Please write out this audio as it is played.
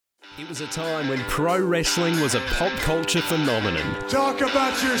It was a time when pro wrestling was a pop culture phenomenon. Talk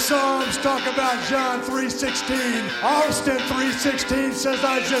about your Psalms, talk about John 3:16. Austin 3:16 says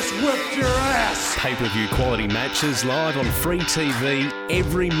I just whipped your ass. Pay-per-view quality matches live on free TV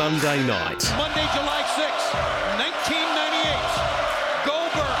every Monday night. Monday, July 6, 1998.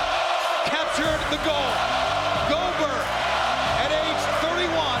 Goldberg captured the gold. Goldberg, at age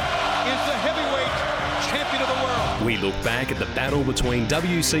 31, is the heavyweight champion of the world. We look back at the battle between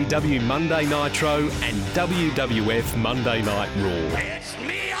WCW Monday Nitro and WWF Monday Night Raw. It's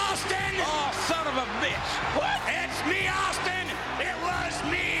me, Austin! Oh, son of a bitch! What? It's me, Austin! It was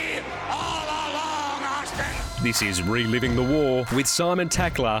me all along, Austin! This is Reliving the War with Simon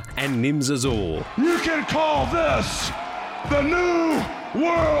Tackler and Nims Azor. You can call this the New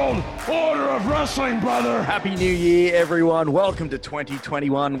World Order of Wrestling, brother. Happy New Year, everyone. Welcome to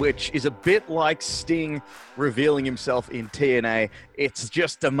 2021, which is a bit like Sting revealing himself in TNA. It's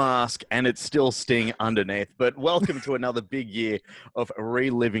just a mask, and it's still Sting underneath. But welcome to another big year of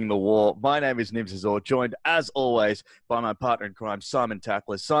Reliving the War. My name is Nims Azor, joined, as always, by my partner in crime, Simon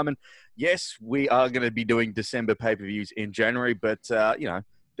Tackler. Simon, yes, we are going to be doing December pay-per-views in January, but,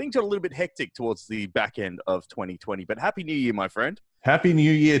 things got a little bit hectic towards the back end of 2020. But Happy New Year, my friend. Happy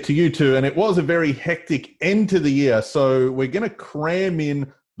New Year to you too. And it was a very hectic end to the year. So we're going to cram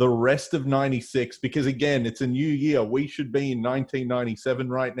in the rest of 96 because, again, it's a new year. We should be in 1997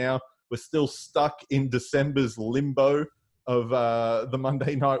 right now. We're still stuck in December's limbo of the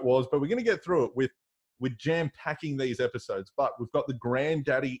Monday Night Wars. But we're going to get through it with jam-packing these episodes. But we've got the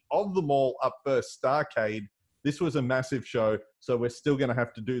granddaddy of them all up first, Starrcade. This was a massive show, so we're still going to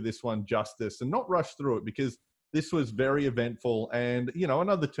have to do this one justice and not rush through it because this was very eventful and,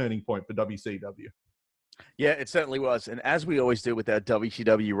 another turning point for WCW. Yeah, it certainly was. And as we always do with our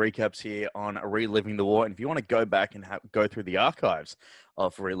WCW recaps here on Reliving the War, and if you want to go back and go through the archives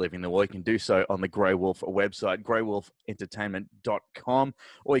of Reliving the War, you can do so on the Grey Wolf website, greywolfentertainment.com,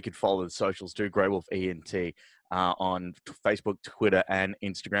 or you can follow the socials too, Grey Wolf ENT. On Facebook, Twitter, and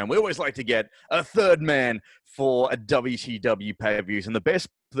Instagram. We always like to get a third man for a WCW pay-per-views, and the best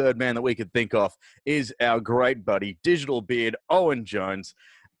third man that we could think of is our great buddy, Digital Beard, Owen Jones.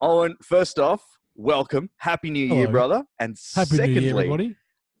 Owen, first off, welcome. Happy New Year, brother. And Happy secondly, New Year, everybody.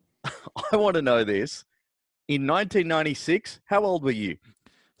 I want to know this. In 1996, how old were you?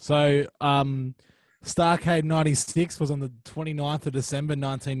 So, Starrcade 96 was on the 29th of December,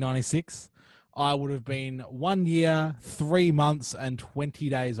 1996. I would have been 1 year, 3 months, and 20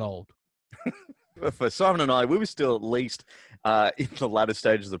 days old. For Simon and I, we were still at least in the latter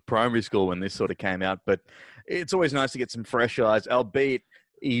stages of primary school when this sort of came out. But it's always nice to get some fresh eyes, albeit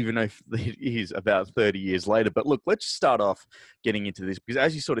even if it is about 30 years later. But look, let's start off getting into this because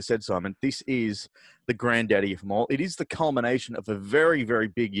as you sort of said, Simon, this is the granddaddy of them all. It is the culmination of a very, very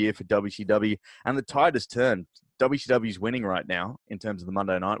big year for WCW, and the tide has turned. WCW is winning right now in terms of the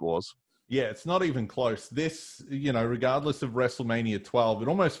Monday Night Wars. Yeah, it's not even close. This, regardless of WrestleMania 12, it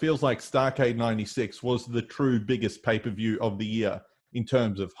almost feels like Starrcade 96 was the true biggest pay-per-view of the year in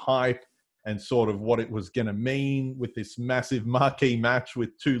terms of hype and sort of what it was going to mean with this massive marquee match with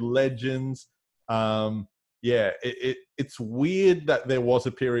two legends. It's weird that there was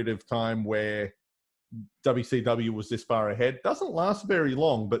a period of time where WCW was this far ahead. Doesn't last very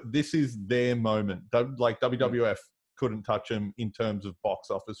long, but this is their moment. Like WWF couldn't touch them in terms of box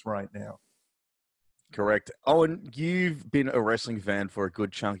office right now. Correct. Owen, you've been a wrestling fan for a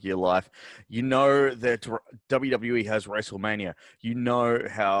good chunk of your life. You know that WWE has WrestleMania. You know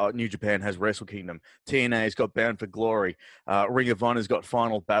how New Japan has Wrestle Kingdom. TNA's got Bound for Glory. Ring of Honor's got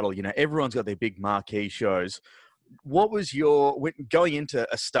Final Battle. Everyone's got their big marquee shows. What was going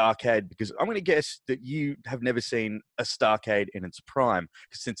into a Starrcade? Because I'm going to guess that you have never seen a Starrcade in its prime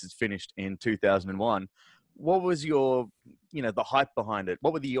since it's finished in 2001. What was your, the hype behind it?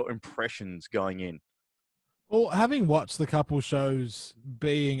 What were your impressions going in? Well, having watched the couple shows,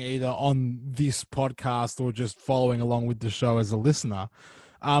 being either on this podcast or just following along with the show as a listener,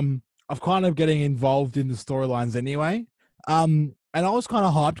 I've kind of getting involved in the storylines anyway. And I was kind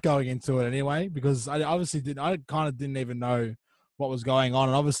of hyped going into it anyway, because I kind of didn't even know what was going on.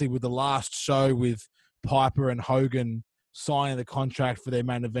 And obviously with the last show with Piper and Hogan signing the contract for their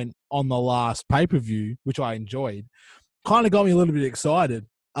main event on the last pay-per-view, which I enjoyed, kind of got me a little bit excited.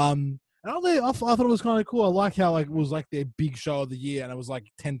 And I thought it was kind of cool. I like how it was like their big show of the year, and it was like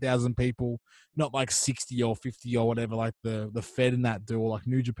 10,000 people, not like 60 or 50 or whatever, like the Fed and that do, or like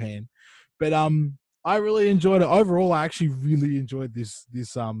New Japan. But I really enjoyed it. Overall, I actually really enjoyed this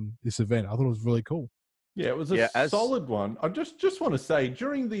event. I thought it was really cool. Yeah, it was a solid one. I just want to say,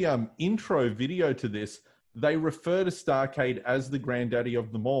 during the intro video to this, they refer to Starrcade as the granddaddy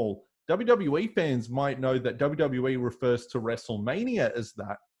of them all. WWE fans might know that WWE refers to WrestleMania as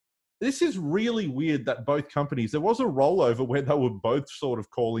that. This is really weird that both companies, there was a rollover where they were both sort of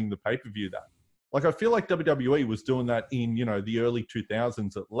calling the pay-per-view that. Like, I feel like WWE was doing that in, the early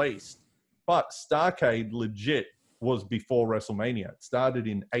 2000s at least. But Starrcade legit was before WrestleMania. It started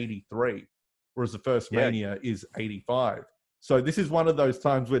in 83, whereas the first Mania is 85. So this is one of those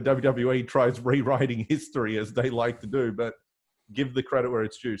times where WWE tries rewriting history, as they like to do, but give the credit where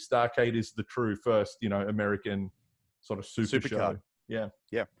it's due. Starrcade is the true first, American sort of super show. Yeah.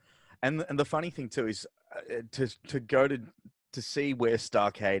 Yeah. And the funny thing too is to go to see where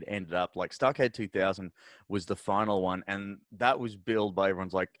Starrcade ended up. Like, Starrcade 2000 was the final one, and that was billed by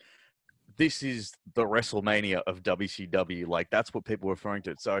everyone's like, this is the WrestleMania of WCW. Like, that's what people were referring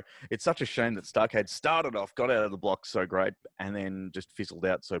to. So it's such a shame that Starrcade started off, got out of the block so great, and then just fizzled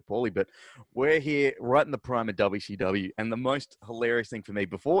out so poorly. But we're here right in the prime of WCW. And the most hilarious thing for me,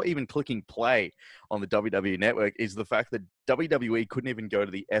 before even clicking play on the WWE Network, is the fact that WWE couldn't even go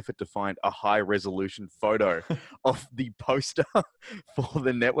to the effort to find a high-resolution photo of the poster for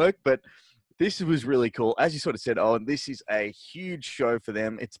the network. But this was really cool. As you sort of said, this is a huge show for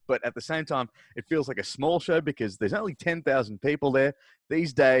them. But at the same time, it feels like a small show because there's only 10,000 people there.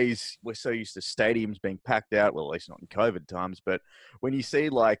 These days, we're so used to stadiums being packed out. Well, at least not in COVID times. But when you see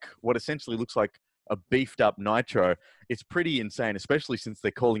like what essentially looks like a beefed up Nitro, it's pretty insane, especially since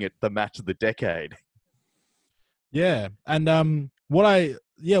they're calling it the match of the decade. Yeah, and what I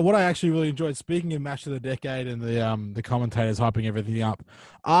actually really enjoyed, speaking of match of the decade and the commentators hyping everything up,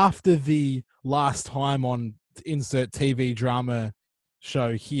 after the last time on insert TV drama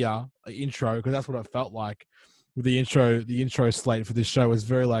show here, intro, because that's what it felt like with the intro slate for this show was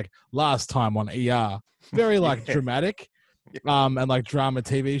very like last time on ER, very like dramatic, and like drama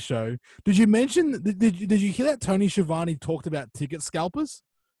TV show. Did you mention? Did you hear that Tony Schiavone talked about ticket scalpers?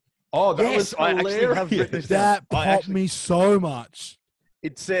 Oh, that was hilarious. That popped me so much.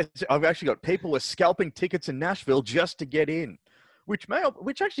 It says I've actually got people are scalping tickets in Nashville just to get in, which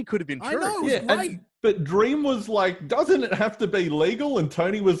actually could have been true. I know, but Dream was like, doesn't it have to be legal? And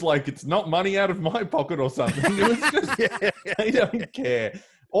Tony was like, it's not money out of my pocket or something. It was just, they don't care.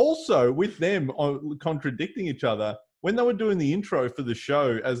 Also, with them contradicting each other, when they were doing the intro for the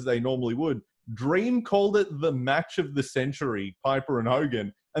show, as they normally would, Dream called it the match of the century, Piper and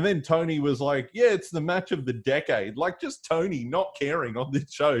Hogan. And then Tony was like, yeah, it's the match of the decade. Like, just Tony not caring on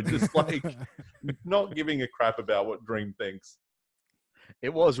this show, just like not giving a crap about what Dream thinks.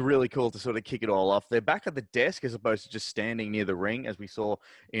 It was really cool to sort of kick it all off. They're back at the desk as opposed to just standing near the ring, as we saw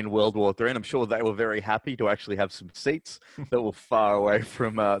in World War III. And I'm sure they were very happy to actually have some seats that were far away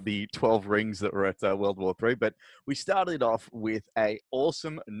from the 12 rings that were at World War III. But we started off with a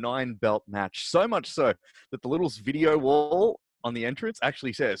awesome 9-belt match. So much so that the little video wall on the entrance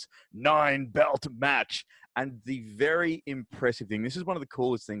actually says 9-belt match. And the very impressive thing, this is one of the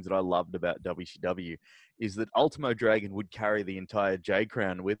coolest things that I loved about WCW, is that Ultimo Dragon would carry the entire J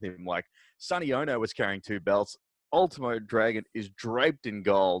Crown with him. Like, Sonny Ono was carrying 2 belts. Ultimo Dragon is draped in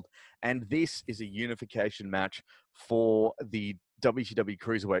gold. And this is a unification match for the WCW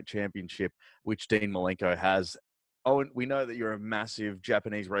Cruiserweight Championship, which Dean Malenko has. Oh, and we know that you're a massive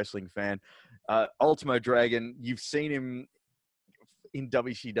Japanese wrestling fan. Ultimo Dragon, you've seen him in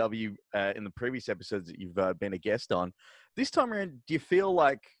WCW in the previous episodes that you've been a guest on. This time around, do you feel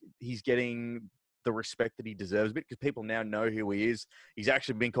like he's getting the respect that he deserves a bit? Because people now know who he is. He's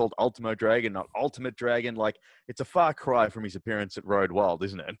actually been called Ultimo Dragon, not Ultimate Dragon. Like, it's a far cry from his appearance at Road Wild,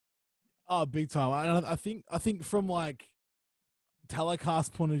 isn't it? Oh, big time. I think from like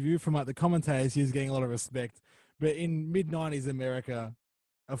telecast point of view, from like the commentators, he's getting a lot of respect. But in mid-90s America,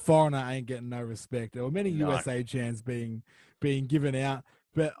 a foreigner ain't getting no respect. There were many USA chants being given out.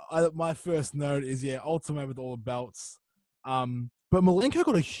 But my first note is, Ultimo with all the belts. But Malenko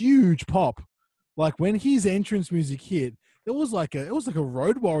got a huge pop. Like, when his entrance music hit, it was like a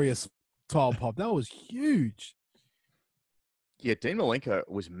Road Warrior style pop. That was huge. Yeah, Dean Malenko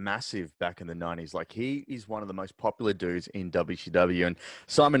was massive back in the 90s. Like, he is one of the most popular dudes in WCW. And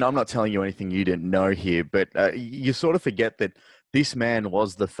Simon, I'm not telling you anything you didn't know here, but you sort of forget that this man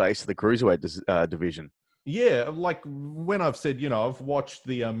was the face of the Cruiserweight division. Yeah, like when I've said, I've watched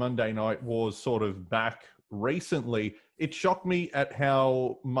the Monday Night Wars sort of back recently, it shocked me at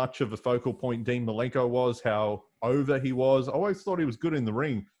how much of a focal point Dean Malenko was, how over he was. I always thought he was good in the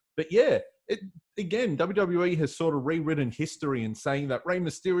ring. But again, WWE has sort of rewritten history in saying that Rey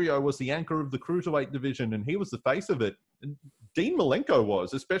Mysterio was the anchor of the Cruiserweight division and he was the face of it. And Dean Malenko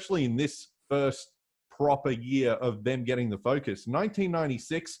was, especially in this first proper year of them getting the focus.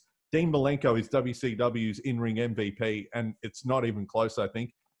 1996, Dean Malenko is WCW's in-ring MVP, and it's not even close, I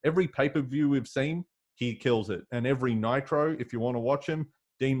think. Every pay-per-view we've seen, he kills it. And every Nitro, if you want to watch him,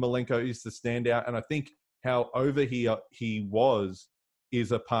 Dean Malenko is the standout. And I think how over he was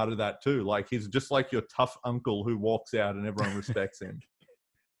is a part of that too. Like, he's just like your tough uncle who walks out and everyone respects him.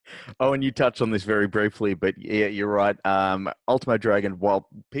 Oh, and you touched on this very briefly, but yeah, you're right. Ultimo Dragon, while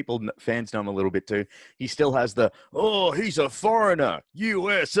fans know him a little bit too, he still has he's a foreigner,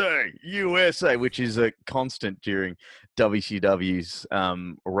 USA, USA, which is a constant during WCW's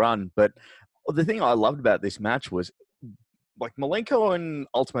run. But the thing I loved about this match was, like, Malenko and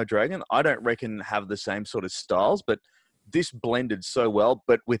Ultimo Dragon, I don't reckon have the same sort of styles, but this blended so well,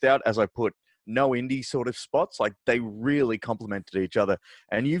 but without, as I put, no indie sort of spots. Like, they really complemented each other.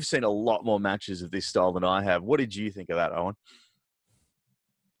 And you've seen a lot more matches of this style than I have. What did you think of that, Owen?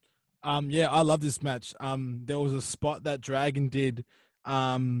 Yeah, I love this match. There was a spot that Dragon did,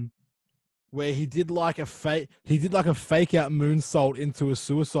 where he did like a fake out moonsault into a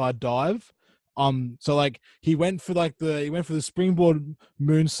suicide dive. So like he went for the springboard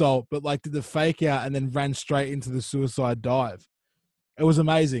moonsault, but like did the fake out and then ran straight into the suicide dive. It was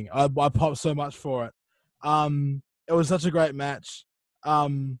amazing. I popped so much for it. It was such a great match.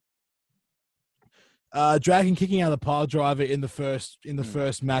 Dragon kicking out the pile driver in the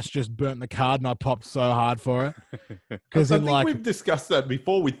first match just burnt the card, and I popped so hard for it. Because I think we've discussed that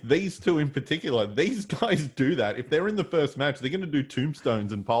before with these two in particular. These guys do that. If they're in the first match, they're going to do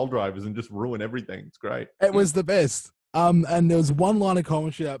tombstones and pile drivers and just ruin everything. It's great. It was the best. And there was one line of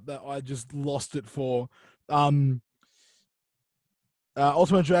commentary that I just lost it for.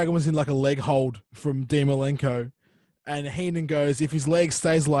 Ultimate Dragon was in like a leg hold from Dean Malenko. And Heenan goes, if his leg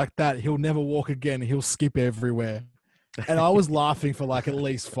stays like that, he'll never walk again. He'll skip everywhere. And I was laughing for like at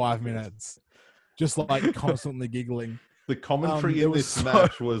least 5 minutes, just like constantly giggling. The commentary in this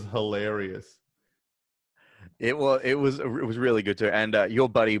match was hilarious. It was really good too. And your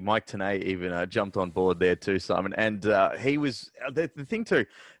buddy Mike Tenay even jumped on board there too, Simon. And he was the thing too.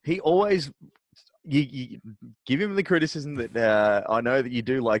 He always. You give him the criticism that I know that you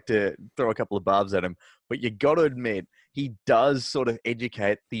do like to throw a couple of barbs at him, but you got to admit he does sort of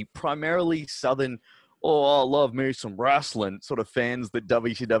educate the primarily Southern, I love me some wrestling sort of fans that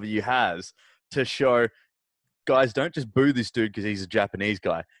WCW has, to show, guys, don't just boo this dude because he's a Japanese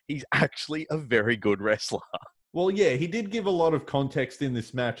guy. He's actually a very good wrestler. Well, yeah, he did give a lot of context in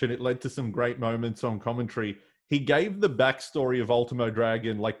this match, and it led to some great moments on commentary. He gave the backstory of Ultimo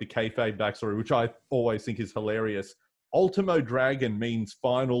Dragon, like the kayfabe backstory, which I always think is hilarious. Ultimo Dragon means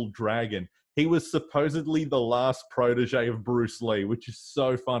final dragon. He was supposedly the last protege of Bruce Lee, which is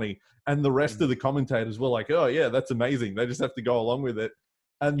so funny. And the rest of the commentators were like, oh, yeah, that's amazing. They just have to go along with it.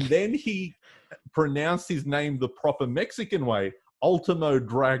 And then he pronounced his name the proper Mexican way, Ultimo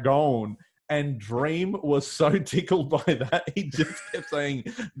Dragon. And Dream was so tickled by that, he just kept saying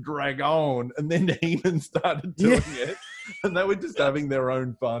Dragon. And then Heenan started doing it. And they were just having their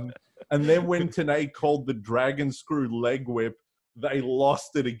own fun. And then when Tenay called the Dragon Screw leg whip, they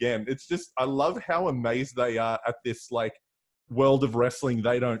lost it again. It's just, I love how amazed they are at this, like, world of wrestling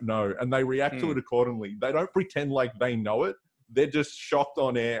they don't know. And they react to it accordingly. They don't pretend like they know it. They're just shocked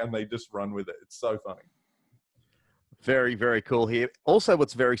on air and they just run with it. It's so funny. Very, very cool here. Also,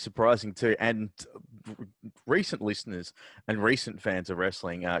 what's very surprising too, and recent listeners and recent fans of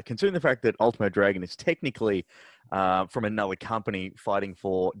wrestling, considering the fact that Ultimo Dragon is technically from another company fighting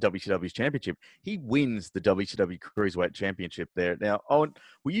for WCW's championship, he wins the WCW Cruiserweight Championship there. Now, Owen,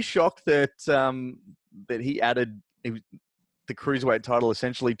 were you shocked that that he added the Cruiserweight title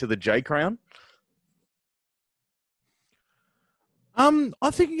essentially to the J Crown? I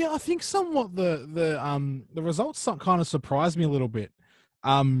think somewhat the results kind of surprised me a little bit.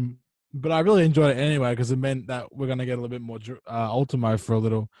 But I really enjoyed it anyway because it meant that we're going to get a little bit more Ultimo for a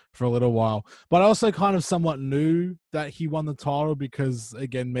little while. But I also kind of somewhat knew that he won the title because,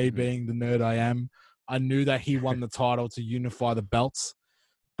 again, me being the nerd I am, I knew that he won the title to unify the belts.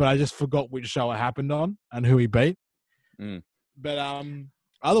 But I just forgot which show it happened on and who he beat. But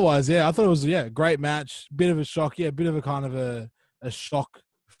otherwise, yeah, I thought it was a great match. Bit of a shock, bit of a kind of a shock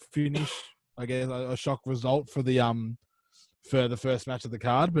finish, I guess, a shock result for the first match of the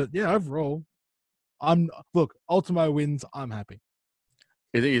card. But yeah, overall, Ultimo wins. I'm happy.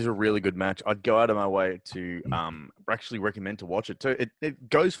 It is a really good match. I'd go out of my way to actually recommend to watch it too. It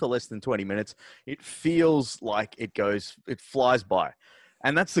goes for less than 20 minutes. It feels like it flies by.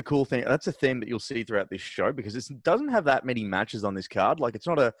 And that's the cool thing. That's a theme that you'll see throughout this show because it doesn't have that many matches on this card. Like, it's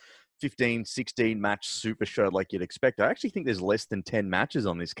not a 15, 16 match super show like you'd expect. I actually think there's less than 10 matches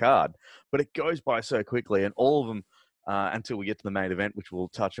on this card, but it goes by so quickly, and all of them, until we get to the main event, which we'll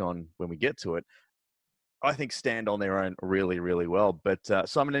touch on when we get to it, I think, stand on their own really, really well. But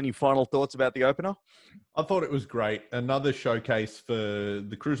Simon, any final thoughts about the opener? I thought it was great. Another showcase for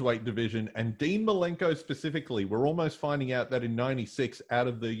the cruiserweight division and Dean Malenko specifically. We're almost finding out that in 96, out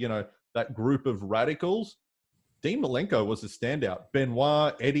of the, that group of radicals, Dean Malenko was a standout.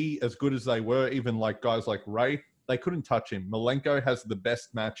 Benoit, Eddie, as good as they were, even like guys like Ray, they couldn't touch him. Malenko has the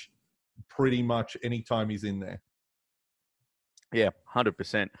best match pretty much anytime he's in there. Yeah,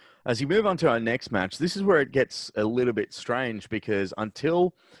 100%. As you move on to our next match, this is where it gets a little bit strange because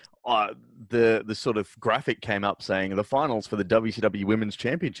until the sort of graphic came up saying the finals for the WCW Women's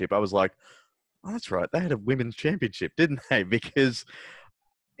Championship, I was like, oh, that's right. They had a Women's Championship, didn't they? Because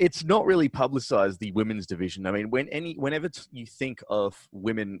it's not really publicized, the women's division. I mean, whenever you think of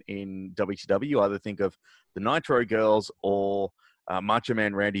women in WCW, you either think of the Nitro Girls or Macho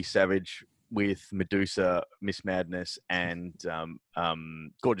Man Randy Savage with Medusa, Miss Madness, and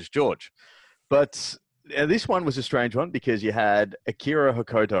Gorgeous George. But this one was a strange one because you had Akira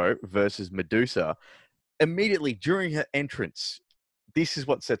Hokuto versus Medusa. Immediately during her entrance, this is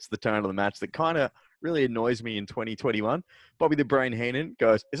what sets the tone of the match that kind of really annoys me in 2021. Bobby the Brain Heenan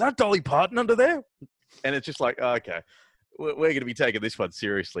goes, "Is that Dolly Parton under there?" And it's just like, oh, okay, we're going to be taking this one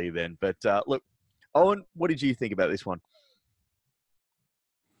seriously then. But look, Owen, what did you think about this one?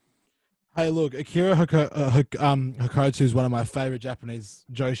 Hey, look, Akira Hokuto is one of my favorite Japanese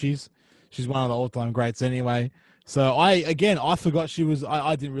Joshis. She's one of the all-time greats anyway. So I forgot she was,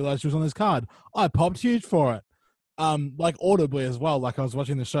 I didn't realize she was on this card. I popped huge for it. Like audibly as well, like I was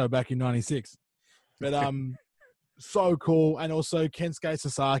watching the show back in 96. But so cool. And also Kensuke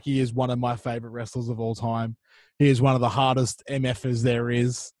Sasaki is one of my favorite wrestlers of all time. He is one of the hardest MFers there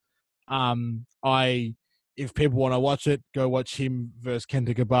is. If people want to watch it, go watch him versus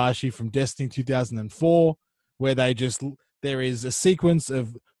Kenta Kobashi from Destiny 2004, where there is a sequence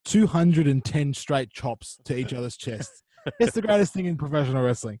of 210 straight chops to each other's chests. It's the greatest thing in professional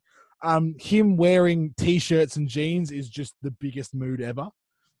wrestling. Him wearing T-shirts and jeans is just the biggest mood ever.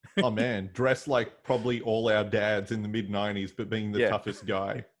 Oh, man. Dressed like probably all our dads in the mid-90s, but being the toughest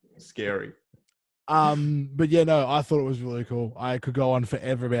guy. Scary. But yeah, no, I thought it was really cool. I could go on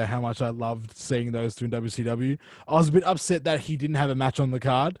forever about how much I loved seeing those two in WCW. I was a bit upset that he didn't have a match on the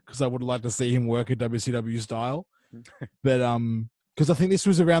card because I would have liked to see him work a WCW style. But because I think this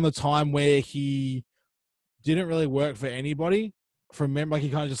was around the time where he didn't really work for anybody. From memory, like he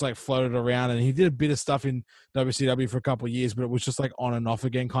kind of just like floated around, and he did a bit of stuff in WCW for a couple of years, but it was just like on and off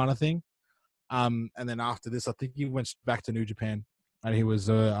again kind of thing. And then after this, I think he went back to New Japan. And he was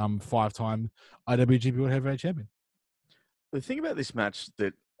a 5-time IWGP World Heavyweight Champion. The thing about this match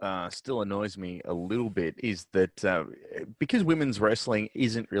that still annoys me a little bit is that because women's wrestling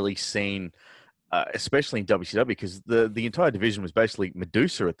isn't really seen, especially in WCW, because the entire division was basically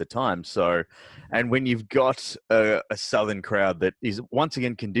Medusa at the time. So, and when you've got a Southern crowd that is once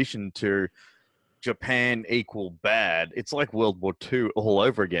again conditioned to Japan equal bad, it's like World War II all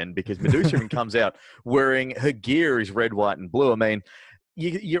over again because Medusa even comes out wearing her gear is red, white, and blue. I mean,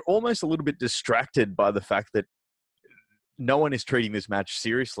 you're almost a little bit distracted by the fact that no one is treating this match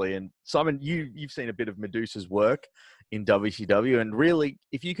seriously. And Simon, you've seen a bit of Medusa's work in WCW, and really,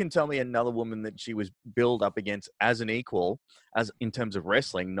 if you can tell me another woman that she was billed up against as an equal, as in terms of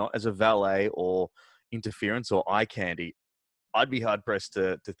wrestling, not as a valet or interference or eye candy, I'd be hard pressed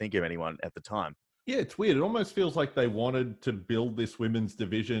to think of anyone at the time. Yeah, it's weird. It almost feels like they wanted to build this women's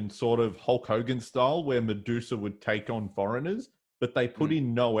division sort of Hulk Hogan style where Medusa would take on foreigners, but they put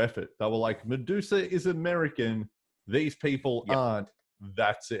in no effort. They were like, Medusa is American. These people aren't.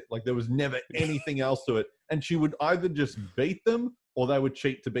 That's it. Like there was never anything else to it. And she would either just beat them or they would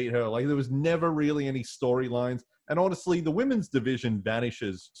cheat to beat her. Like there was never really any storylines. And honestly, the women's division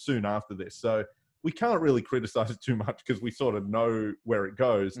vanishes soon after this. So we can't really criticize it too much because we sort of know where it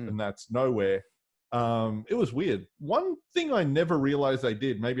goes and that's nowhere. It was weird. One thing I never realized they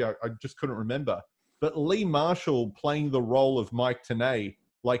did, maybe I just couldn't remember, but Lee Marshall playing the role of Mike Tenay,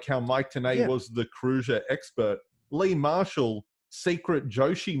 like how Mike Tenay was the Cruiser expert. Lee Marshall, secret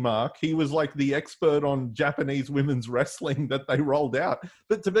Joshi mark, he was like the expert on Japanese women's wrestling that they rolled out.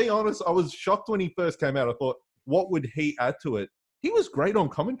 But to be honest, I was shocked when he first came out. I thought, what would he add to it? He was great on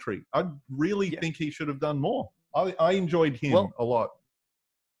commentary. I really think he should have done more. I enjoyed him a lot.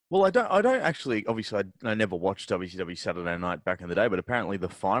 Well, I don't actually, obviously, I never watched WCW Saturday Night back in the day, but apparently the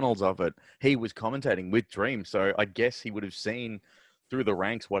finals of it, he was commentating with Dream. So I guess he would have seen through the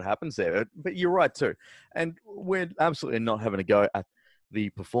ranks what happens there. But you're right, too. And we're absolutely not having a go at the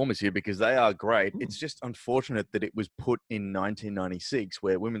performers here because they are great. It's just unfortunate that it was put in 1996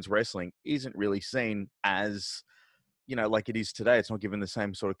 where women's wrestling isn't really seen as, like it is today. It's not given the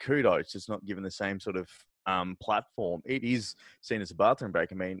same sort of kudos. It's not given the same sort of platform, it is seen as a bathroom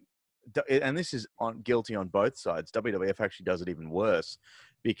break. I mean, and this is guilty on both sides. WWF actually does it even worse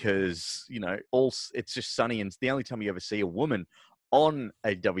because, it's just Sunny, and the only time you ever see a woman on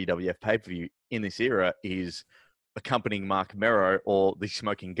a WWF pay-per-view in this era is accompanying Mark Mero or the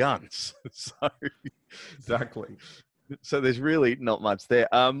Smoking Guns. Exactly. So there's really not much there.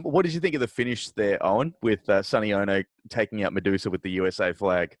 What did you think of the finish there, Owen, with Sonny Ono taking out Medusa with the USA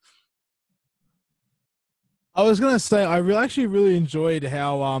flag? I was gonna say actually really enjoyed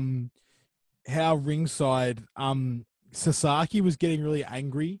how ringside Sasaki was getting really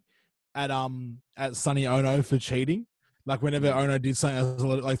angry at Sonny Ono for cheating. Like whenever Ono did something that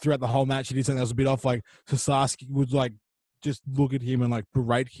was like throughout the whole match, he did something that was a bit off. Like Sasaki would like just look at him and like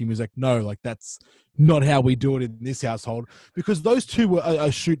berate him. He's like, no, like that's not how we do it in this household, because those two were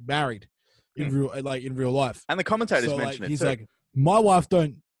a shoot married in real life. And the commentators so, mentioned like, it. He's too. like, my wife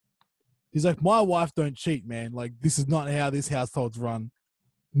don't cheat, man. Like this is not how this household's run.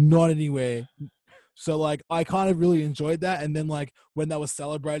 Not anywhere. So like I kind of really enjoyed that. And then like when they were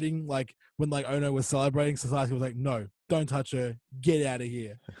celebrating, like when like Ono was celebrating, Sasaki was like, no, don't touch her, get out of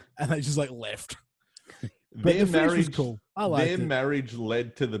here. And they just like left. But Their the finish was marriage, cool. I liked their it. marriage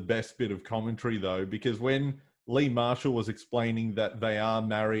led to the best bit of commentary, though, because when Lee Marshall was explaining that they are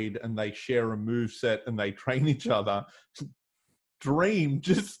married and they share a moveset and they train each other, Dream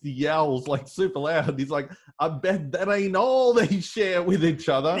just yells like super loud. He's like, I bet that ain't all they share with each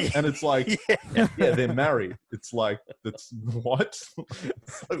other. And it's like, yeah, they're married. It's like, that's what?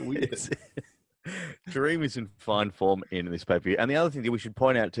 It's so weird. Dream is in fine form in this pay-per-view. And the other thing that we should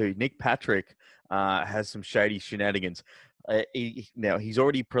point out too, Nick Patrick has some shady shenanigans. He's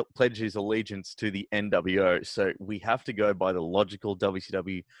already pledged his allegiance to the NWO, so we have to go by the logical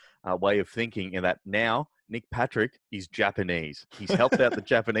WCW way of thinking, in that now Nick Patrick is Japanese. He's helped out the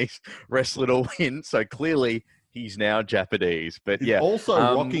Japanese wrestler to win, so clearly he's now Japanese. But He's yeah, also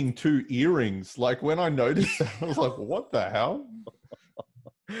rocking 2 earrings. Like when I noticed that, I was like, what the hell?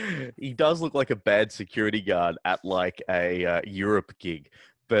 He does look like a bad security guard at like a Europe gig,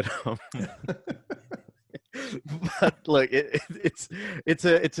 but but look, it's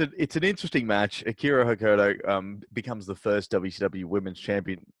an interesting match. Akira Hokuto becomes the first WCW Women's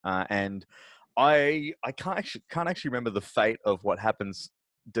Champion, and I can't actually remember the fate of what happens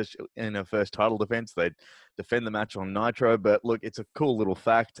in her first title defense. They defend the match on Nitro, but look, it's a cool little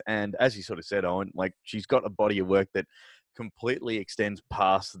fact. And as you sort of said, Owen, like she's got a body of work that completely extends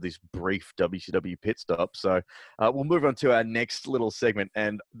past this brief WCW pit stop. So we'll move on to our next little segment,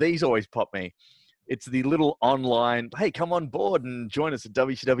 and these always pop me. It's the little online, hey, come on board and join us at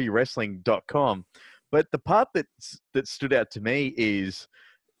WCWWrestling.com. But the part that stood out to me is,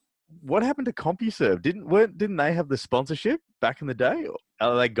 what happened to CompuServe? Didn't they have the sponsorship back in the day?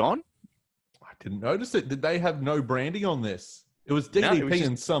 Are they gone? I didn't notice it. Did they have no branding on this? It was DDP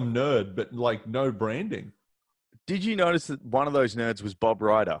and some nerd, but like no branding. Did you notice that one of those nerds was Bob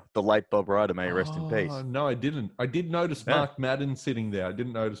Ryder, the late Bob Ryder, may he rest in peace? No, I didn't. I did notice Mark Madden sitting there. I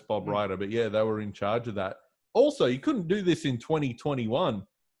didn't notice Bob Ryder, but yeah, they were in charge of that. Also, you couldn't do this in 2021,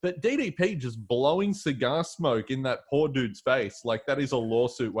 but DDP just blowing cigar smoke in that poor dude's face. Like that is a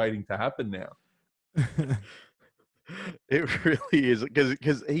lawsuit waiting to happen now. It really is,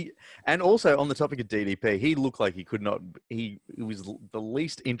 because he, and also on the topic of DDP, he looked like he could not. He was the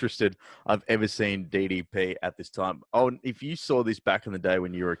least interested I've ever seen DDP at this time. Oh, if you saw this back in the day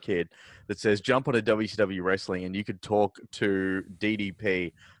when you were a kid, that says jump on a WCW wrestling and you could talk to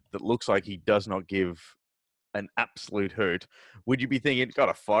DDP, that looks like he does not give an absolute hoot, would you be thinking,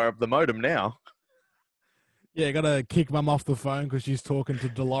 gotta fire up the modem now? Yeah, gotta kick mum off the phone because she's talking to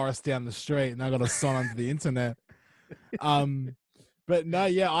Dolores down the street, and I gotta sign onto the internet. But no,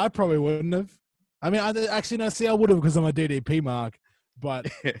 yeah, I probably wouldn't have. I mean, I would have, because I'm a DDP mark,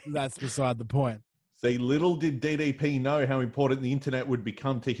 but that's beside the point. See, little did DDP know how important the internet would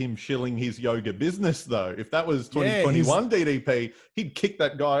become to him shilling his yoga business, though. If that was 2021 DDP, he'd kick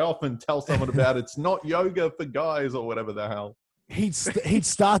that guy off and tell someone about it's not yoga for guys or whatever the hell. He'd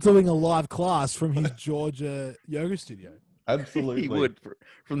start doing a live class from his Georgia yoga studio. Absolutely. He would,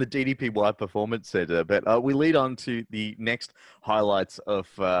 from the DDPY Performance Center. But we lead on to the next highlights of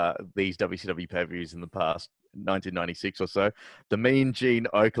these WCW pay-per-views in the past 1996 or so. The Mean Gene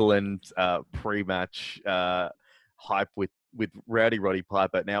Okerlund pre-match hype with Rowdy Roddy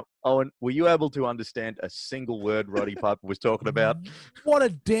Piper. Now, Owen, were you able to understand a single word Roddy Piper was talking about? What a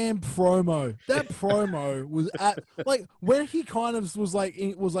damn promo! That promo was like when he kind of was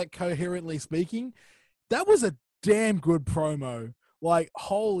like coherently speaking. That was a damn good promo. Like,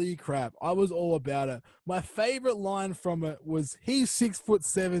 holy crap. I was all about it. My favorite line from it was, he's 6'7",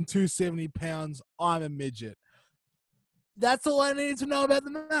 270 pounds. I'm a midget. That's all I needed to know about the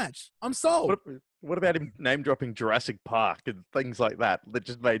match. I'm sold. What about him name dropping Jurassic Park and things like that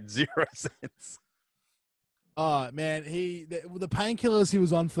just made zero sense? Oh, man. The painkillers he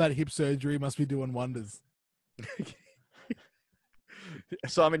was on for that hip surgery must be doing wonders.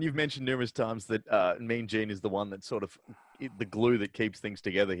 Simon, you've mentioned numerous times that Mean Gene is the one that's sort of the glue that keeps things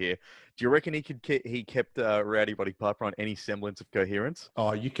together here. Do you reckon he kept Rowdy Roddy Piper on any semblance of coherence?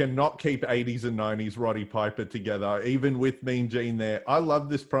 Oh, you cannot keep 80s and 90s Roddy Piper together, even with Mean Gene there. I love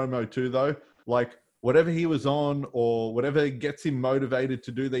this promo too, though. Like, whatever he was on or whatever gets him motivated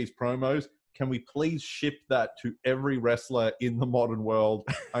to do these promos, can we please ship that to every wrestler in the modern world?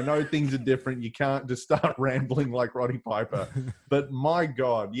 I know things are different. You can't just start rambling like Roddy Piper. But my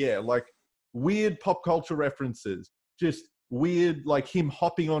God, yeah, like weird pop culture references. Just weird, like him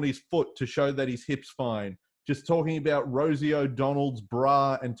hopping on his foot to show that his hip's fine. Just talking about Rosie O'Donnell's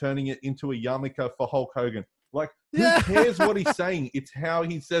bra and turning it into a yarmulke for Hulk Hogan. Like, who cares what he's saying? It's how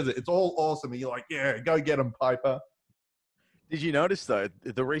he says it. It's all awesome. And you're like, yeah, go get him, Piper. Did you notice, though,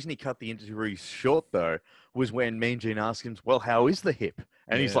 the reason he cut the interview short, though, was when Mean Gene asked him, well, how is the hip?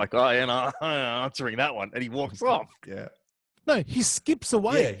 And he's like, oh, yeah, no, I'm answering that one. And he walks off. Yeah. No, he skips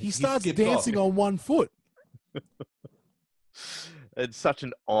away. Yeah, he starts skips dancing off. on one foot. It's such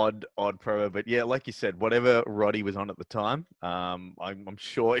an odd promo. But, yeah, like you said, whatever Roddy was on at the time, I'm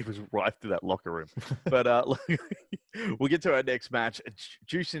sure he was rife to that locker room. But we'll get to our next match.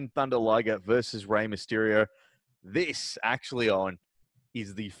 Jushin Thunder Liger versus Rey Mysterio. This, actually, Owen,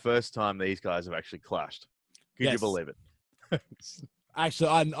 is the first time these guys have actually clashed. Could you believe it?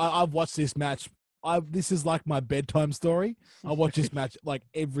 Actually, I've watched this match. This is like my bedtime story. I watch this match like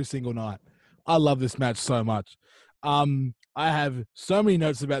every single night. I love this match so much. I have so many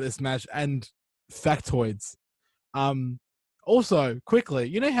notes about this match and factoids. Also, quickly,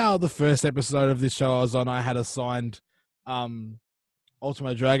 you know how the first episode of this show I was on, I had a signed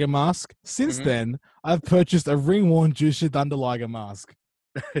Ultimo Dragon mask? Since then, I've purchased a ring-worn Jushin Thunder Liger mask.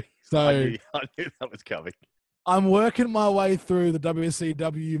 So I knew that was coming. I'm working my way through the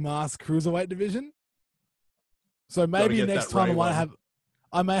WCW mask cruiserweight division. So maybe next time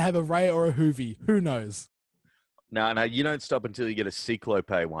I may have a Ray or a Hoovy. Who knows? No, you don't stop until you get a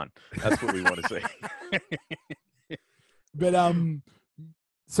Cyclope one. That's what we want to see. But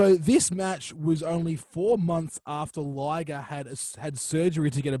so this match was only 4 months after Liger had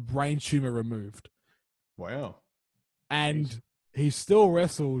surgery to get a brain tumor removed. Wow. And he still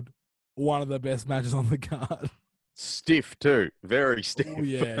wrestled one of the best matches on the card. Stiff too. Very stiff. Oh,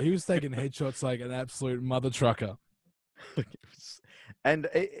 yeah. He was taking headshots like an absolute mother trucker. And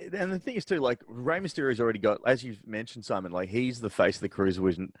the thing is too, like Rey Mysterio's already got, as you've mentioned, Simon, like he's the face of the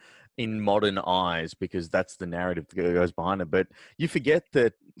cruiserweight in modern eyes because that's the narrative that goes behind it. But you forget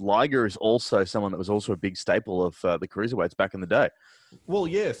that Liger is also someone that was also a big staple of the cruiserweights back in the day. Well,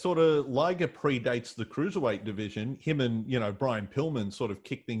 yeah, sort of Liger predates the cruiserweight division. Him and, Brian Pillman sort of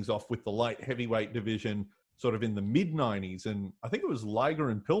kicked things off with the light heavyweight division sort of in the mid-90s. And I think it was Liger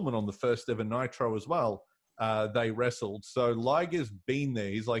and Pillman on the first ever Nitro as well. They wrestled. So Liger's been there.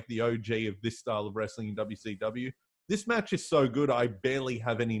 He's like the OG of this style of wrestling in WCW. This match is so good, I barely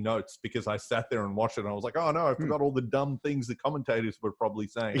have any notes because I sat there and watched it and I was like, oh no, I forgot all the dumb things the commentators were probably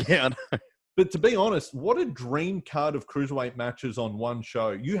saying. Yeah, I know. But to be honest, what a dream card of cruiserweight matches on one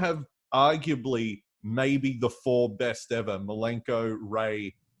show. You have arguably maybe the 4 best ever: Malenko,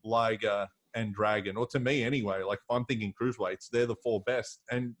 Ray, Liger, and Dragon. Or to me anyway, like if I'm thinking cruiserweights, they're the 4 best.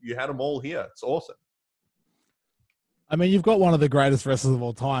 And you had them all here. It's awesome. I mean, you've got one of the greatest wrestlers of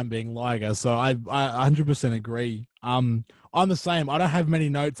all time being Liger, so I 100% agree. I'm the same. I don't have many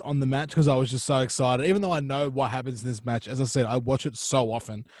notes on the match because I was just so excited. Even though I know what happens in this match, as I said, I watch it so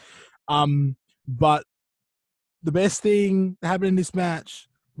often. But the best thing that happened in this match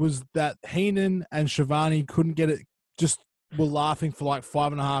was that Heenan and Shivani couldn't get it, just were laughing for like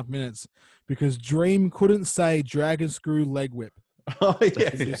 5.5 minutes because Dream couldn't say Dragon Screw Leg Whip. Oh,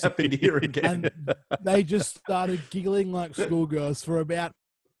 yeah, it happened here again. And they just started giggling like schoolgirls for about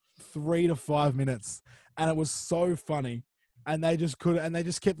 3 to 5 minutes. And it was so funny. And they just couldn't, and they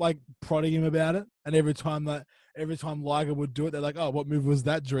just kept like prodding him about it. And every time Liger would do it, they're like, oh, what move was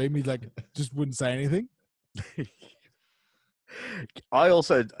that, Dream? He's like, just wouldn't say anything. I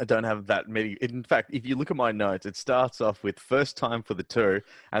also don't have that many. In fact, if you look at my notes, it starts off with first time for the 2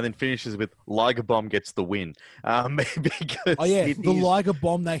 and then finishes with Liger Bomb gets the win. Because oh yeah, the Liger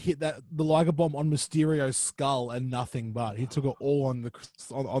Bomb, they hit the Liger Bomb on Mysterio's skull and nothing but. He took it all on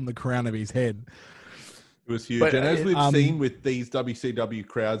the crown of his head. It was huge. But, and as we've um, seen with these WCW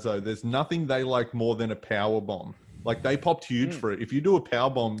crowds, though, there's nothing they like more than a power bomb. Like, they popped huge for it. If you do a power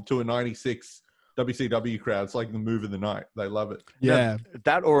bomb to a 96 WCW crowd, it's like the move of the night. They love it. Yeah.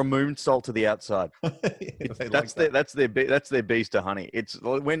 That or a moonsault to the outside. They That's like that. that's their beast of honey. It's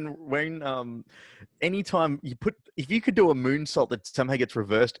when anytime if you could do a moonsault that somehow gets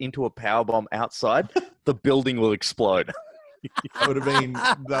reversed into a power bomb outside, the building will explode. That would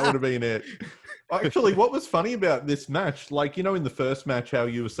have been it. Actually, what was funny about this match, like, you know, in the first match, how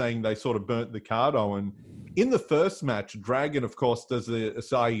you were saying they sort of burnt the card on. In the first match, Dragon, of course, does the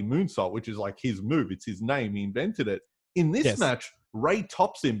Asahi moonsault, which is like his move. It's his name. He invented it. In this match, Ray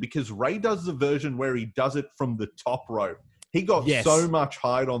tops him because Ray does the version where he does it from the top rope. He got so much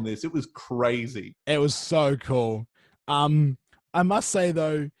height on this. It was crazy. It was so cool. I must say,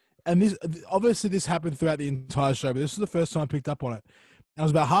 though, and this obviously this happened throughout the entire show, but this is the first time I picked up on it. I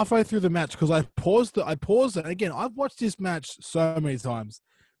was about halfway through the match because I paused it. Again, I've watched this match so many times.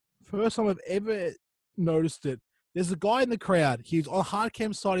 First time I've ever noticed it. There's a guy in the crowd. He's on hard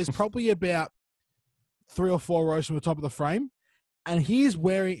cam side. He's probably about 3 or 4 rows from the top of the frame. And he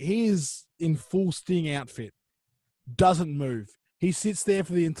is in full Sting outfit. Doesn't move. He sits there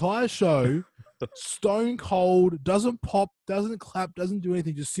for the entire show, stone cold, doesn't pop, doesn't clap, doesn't do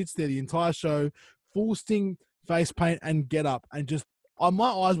anything, just sits there the entire show, full Sting face paint and get up. And just, my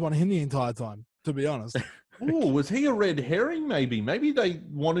eyes were on him the entire time, to be honest. Oh, was he a red herring maybe? Maybe they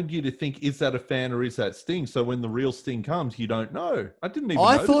wanted you to think, is that a fan or is that Sting? So when the real Sting comes, you don't know. I didn't even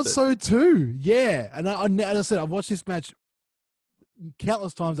notice thought it. so too, yeah. And as I said, I've watched this match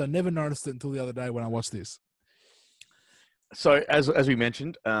countless times. I never noticed it until the other day when I watched this. So as we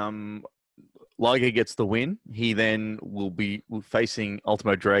mentioned, Liger gets the win. He then will be facing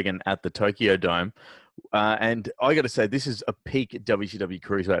Ultimo Dragon at the Tokyo Dome. And I got to say, this is a peak WCW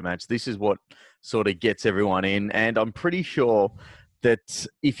Cruiserweight match. This is what sort of gets everyone in. And I'm pretty sure that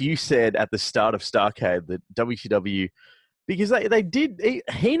if you said at the start of Starrcade that WCW, because they did,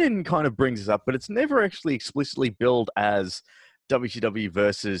 Heenan kind of brings us up, but it's never actually explicitly billed as WCW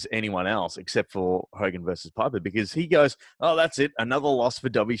versus anyone else except for Hogan versus Piper, because he goes, oh, that's it. Another loss for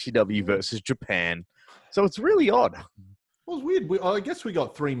WCW versus Japan. So it's really odd. Well, it's weird. I guess we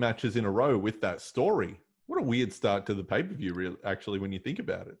got 3 matches in a row with that story. What a weird start to the pay-per-view, actually, when you think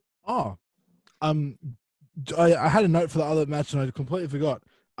about it. Oh, I had a note for the other match and I completely forgot.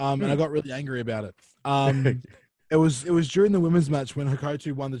 And I got really angry about it. It was during the women's match when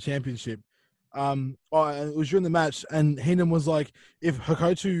Hokuto won the championship. It was during the match, and Heenan was like, "If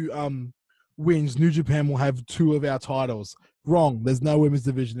Hokuto wins, New Japan will have 2 of our titles." Wrong. There's no women's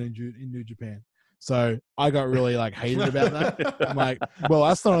division in New Japan. So I got really hated about that. I'm like, well,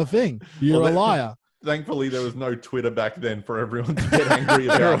 that's not a thing. You're a liar. Thankfully, there was no Twitter back then for everyone to get angry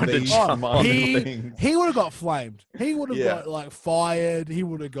about these things. He would have got flamed. He would have got fired. He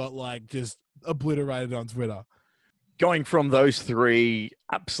would have got just obliterated on Twitter. Going from those 3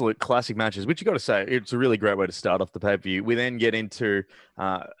 absolute classic matches, which you got to say, it's a really great way to start off the pay-per-view. We then get into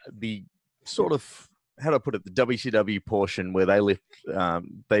the sort of, how do I put it, the WCW portion where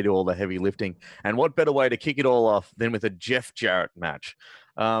they do all the heavy lifting. And what better way to kick it all off than with a Jeff Jarrett match?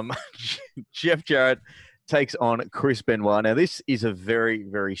 Jeff Jarrett takes on Chris Benoit. Now, this is a very,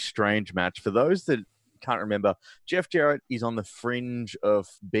 very strange match. For those that can't remember, Jeff Jarrett is on the fringe of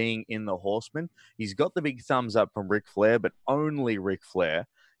being in the Horsemen. He's got the big thumbs up from Ric Flair, but only Ric Flair.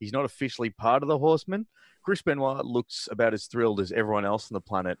 He's not officially part of the Horsemen. Chris Benoit looks about as thrilled as everyone else on the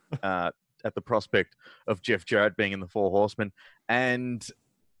planet at the prospect of Jeff Jarrett being in the 4 Horsemen. And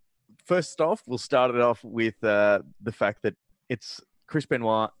first off, we'll start it off with the fact that it's Chris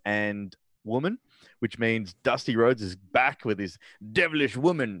Benoit and woman, which means Dusty Rhodes is back with his devilish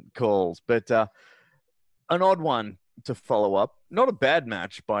woman calls. But an odd one to follow up. Not a bad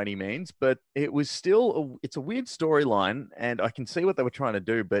match by any means, but it was still it's a weird storyline, and I can see what they were trying to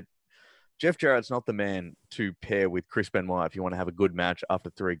do, but Jeff Jarrett's not the man to pair with Chris Benoit if you want to have a good match after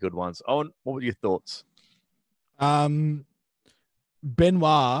 3 good ones. Owen, what were your thoughts? Benoit,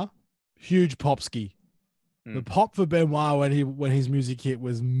 huge popski. The pop for Benoit when his music hit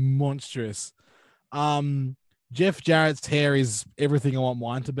was monstrous. Jeff Jarrett's hair is everything I want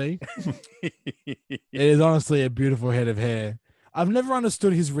mine to be. It is honestly a beautiful head of hair. I've never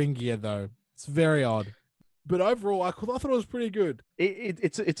understood his ring gear though. It's very odd. But overall, I thought it was pretty good.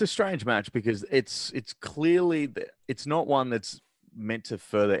 It's a strange match because it's clearly it's not one that's meant to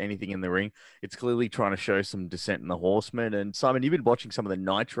further anything in the ring. It's clearly trying to show some descent in the Horsemen. And Simon, you've been watching some of the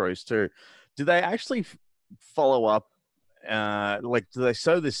Nitros too. Do they actually follow up? Do they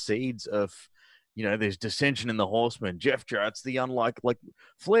sow the seeds of there's dissension in the Horsemen. Jeff Jarrett's the like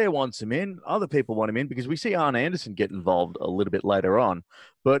Flair wants him in. Other people want him in because we see Arn Anderson get involved a little bit later on.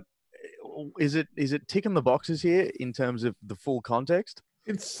 But is it ticking the boxes here in terms of the full context?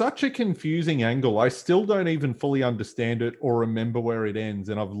 It's such a confusing angle. I still don't even fully understand it or remember where it ends,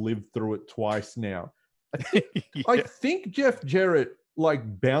 and I've lived through it twice now. I think Jeff Jarrett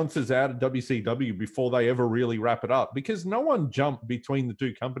bounces out of WCW before they ever really wrap it up, because no one jumped between the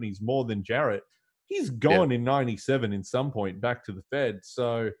two companies more than Jarrett. He's gone in 97 in some point back to the Fed.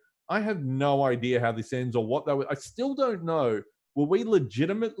 So I have no idea how this ends or what I still don't know. Were we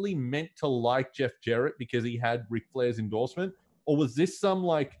legitimately meant to like Jeff Jarrett because he had Ric Flair's endorsement? Or was this some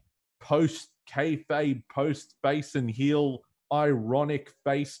post-kayfabe, post-face and heel ironic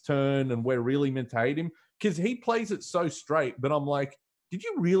face turn and we're really meant to hate him? Because he plays it so straight, but I'm like, did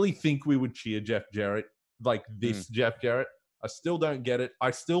you really think we would cheer Jeff Jarrett like this Jeff Jarrett? I still don't get it.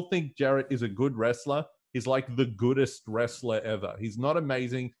 I still think Jarrett is a good wrestler. He's like the goodest wrestler ever. He's not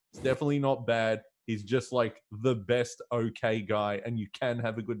amazing. It's definitely not bad. He's just like the best okay guy, and you can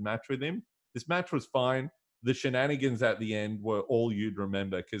have a good match with him. This match was fine. The shenanigans at the end were all you'd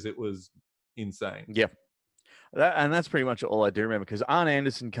remember because it was insane. Yeah. And that's pretty much all I do remember, because Arn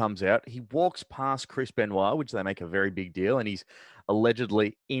Anderson comes out. He walks past Chris Benoit, which they make a very big deal, and he's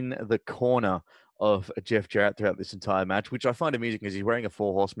allegedly in the corner of Jeff Jarrett throughout this entire match, which I find amusing because he's wearing a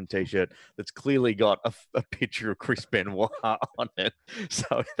Four Horsemen t-shirt that's clearly got a picture of Chris Benoit on it.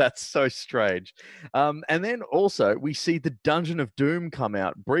 So that's so strange. And then also we see the Dungeon of Doom come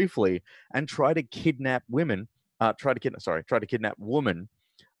out briefly and try to kidnap women. Try to kidnap women.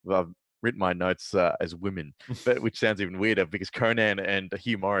 I've written my notes as women, but which sounds even weirder because Conan and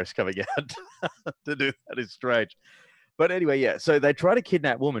Hugh Morris coming out to do that is strange. But anyway, yeah. So they try to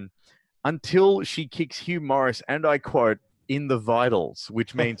kidnap women until she kicks Hugh Morris, and I quote, in the vitals,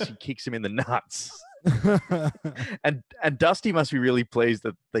 which means she kicks him in the nuts. and Dusty must be really pleased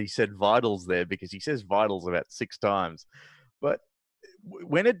that they said vitals there, because he says vitals about 6 times. But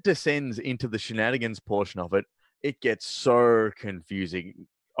when it descends into the shenanigans portion of it, it gets so confusing.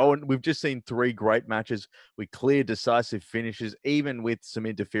 Oh, and we've just seen 3 great matches with clear, decisive finishes, even with some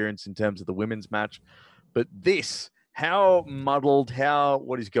interference in terms of the women's match. But this, how muddled,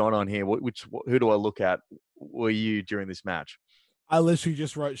 what is going on here? Who do I look at? Were you during this match? I literally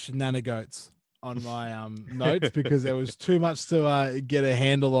just wrote shenanigans on my notes because there was too much to get a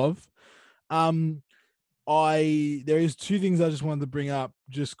handle of. There is 2 things I just wanted to bring up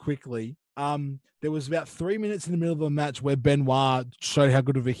just quickly. There was about 3 minutes in the middle of the match where Benoit showed how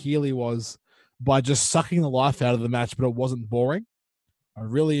good of a heel he was by just sucking the life out of the match, but it wasn't boring. I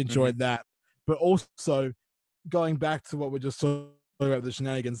really enjoyed that. But also, going back to what we're just talking about, the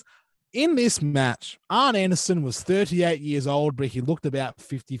shenanigans, in this match, Arn Anderson was 38 years old, but he looked about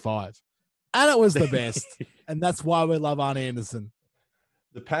 55. And it was the best. And that's why we love Arn Anderson.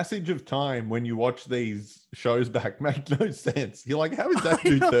 The passage of time when you watch these shows back make no sense. You're like, how is that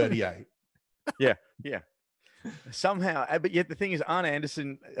dude 38? Yeah. Somehow, but yet the thing is, Arn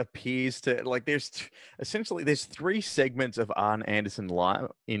Anderson appears to there's 3 segments of Arn Anderson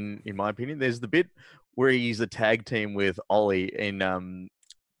live in my opinion. There's the bit where he's a tag team with Ollie in the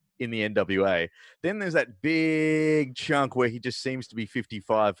NWA. Then there's that big chunk where he just seems to be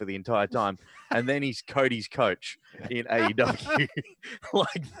 55 for the entire time, and then he's Cody's coach in AEW.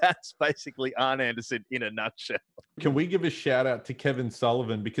 That's basically Arn Anderson in a nutshell. Can we give a shout out to Kevin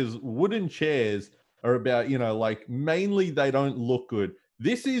Sullivan, because wooden chairs are about, mainly they don't look good.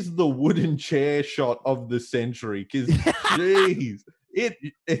 This is the wooden chair shot of the century, because jeez, it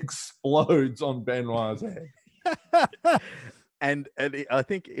explodes on Benoit's head. And I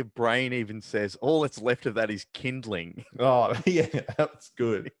think Brain even says all that's left of that is kindling. Oh, yeah, that's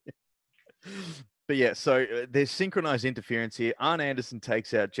good. But yeah, so there's synchronized interference here. Arn Anderson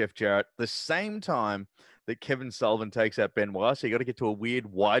takes out Jeff Jarrett the same time that Kevin Sullivan takes out Benoit. So you got to get to a weird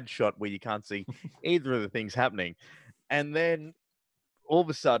wide shot where you can't see either of the things happening. And then all of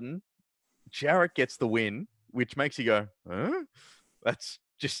a sudden, Jarrett gets the win, which makes you go, huh? That's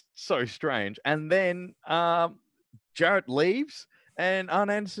just so strange. And then Jarrett leaves and Arn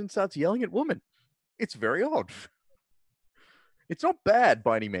Anderson starts yelling at women. It's very odd. It's not bad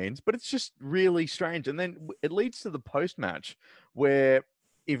by any means, but it's just really strange. And then it leads to the post-match where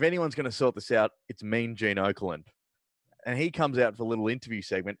if anyone's going to sort this out, it's Mean Gene Okerlund. And he comes out for a little interview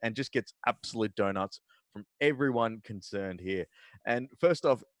segment and just gets absolute donuts from everyone concerned here. And first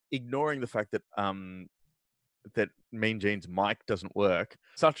off, ignoring the fact that that Mean Gene's mic doesn't work.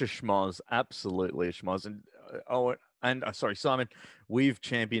 Such a schmoz, absolutely a schmoz. And sorry, Simon, we've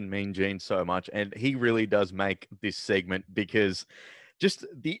championed Mean Gene so much, and he really does make this segment because just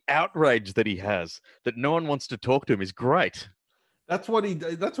the outrage that he has that no one wants to talk to him is great. That's what he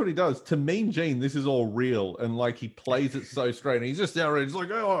does. To Mean Gene, this is all real, and like he plays it so straight. And he's just outraged, he's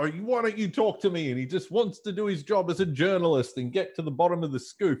like, "Oh, why don't you talk to me?" And he just wants to do his job as a journalist and get to the bottom of the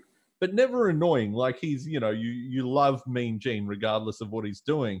scoop, but never annoying. Like he's, you love Mean Gene regardless of what he's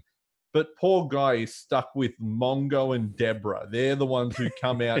doing. But poor guy is stuck with Mongo and Deborah. They're the ones who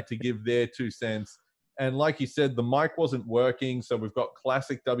come out to give their 2 cents. And like you said, the mic wasn't working, so we've got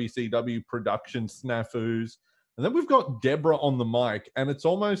classic WCW production snafus. And then we've got Deborah on the mic, and it's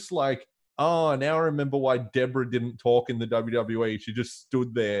almost like, oh, now I remember why Deborah didn't talk in the WWE. She just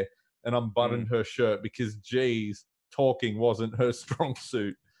stood there and unbuttoned her shirt because, geez, talking wasn't her strong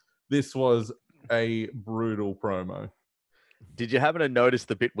suit. This was a brutal promo. Did you happen to notice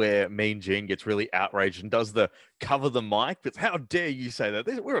the bit where Mean Gene gets really outraged and does the cover the mic? But how dare you say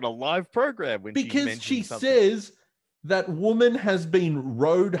that? We're on a live program. Because she says that woman has been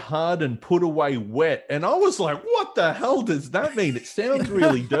rode hard and put away wet. And I was like, what the hell does that mean? It sounds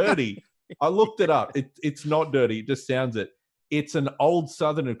really dirty. I looked it up. It's not dirty. It just sounds it. It's an old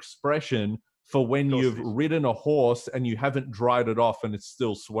Southern expression for when you've ridden a horse and you haven't dried it off and it's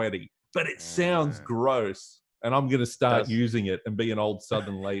still sweaty. But it sounds gross. And I'm going to start using it and be an old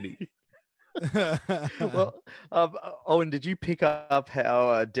Southern lady. Well, Owen, did you pick up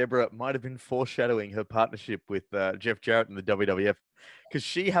how Deborah might have been foreshadowing her partnership with Jeff Jarrett in the WWF? Because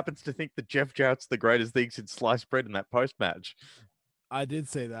she happens to think that Jeff Jarrett's the greatest thing since sliced bread in that post-match. I did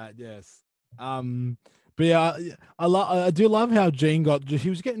say that, yes. But yeah, I do love how Gene he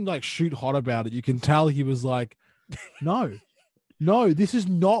was getting like shoot hot about it. You can tell he was like, no, this is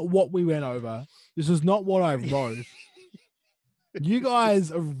not what we went over. This is not what I wrote. You guys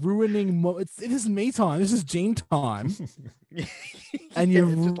are ruining. It is me time. This is Gene time, and you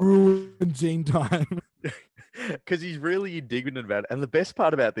ruined Gene time because he's really indignant about it. And the best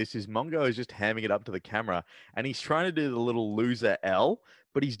part about this is Mongo is just hamming it up to the camera, and he's trying to do the little loser L,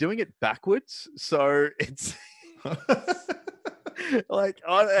 but he's doing it backwards. So it's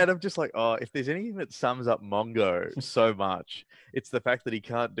and I'm just like, oh, if there's anything that sums up Mongo so much, it's the fact that he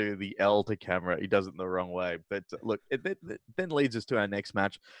can't do the L to camera. He does it the wrong way. But look, it then leads us to our next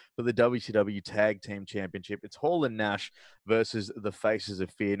match for the WCW Tag Team Championship. It's Hall and Nash versus the Faces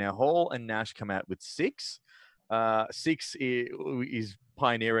of Fear. Now, Hall and Nash come out with 6. 6 is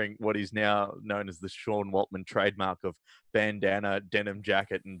pioneering what is now known as the Sean Waltman trademark of bandana, denim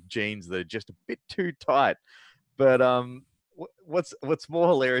jacket, and jeans that are just a bit too tight. But what's more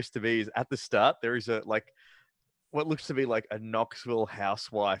hilarious to me is at the start there is what looks to be like a Knoxville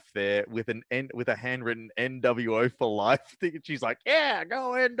housewife there with a handwritten NWO for life thing. She's like, yeah,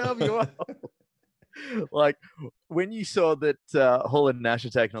 go NWO. Like when you saw that Hall and Nash are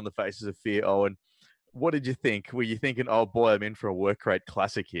taking on the Faces of Fear, Owen, what did you think? Were you thinking, oh boy, I'm in for a work rate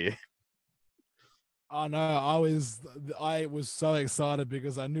classic here? Oh no, I was so excited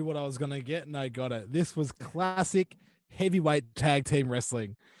because I knew what I was going to get and I got it. This was classic heavyweight tag team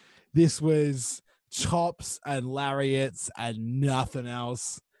wrestling. This was chops and lariats and nothing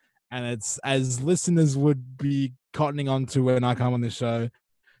else. And it's, as listeners would be cottoning onto when I come on this show,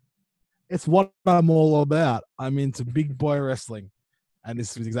 it's what I'm all about. I'm into big boy wrestling. And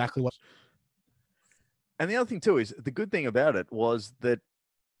this is exactly what. And the other thing too is the good thing about it was that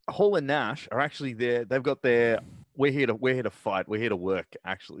Hall and Nash are actually there. They've got their, we're here to fight. We're here to work,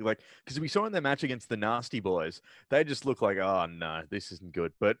 actually. Like, because we saw in their match against the Nasty Boys, they just look like, oh no, this isn't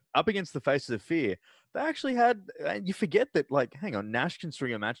good. But up against the Faces of Fear, they actually had, and you forget that, like, hang on, Nash can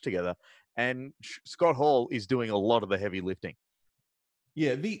string a match together, and Scott Hall is doing a lot of the heavy lifting.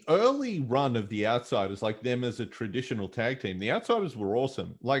 Yeah, the early run of the Outsiders, like them as a traditional tag team, the Outsiders were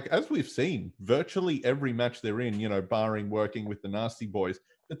awesome. Like, as we've seen, virtually every match they're in, barring working with the Nasty Boys,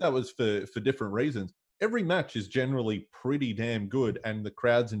 but that was for different reasons. Every match is generally pretty damn good, and the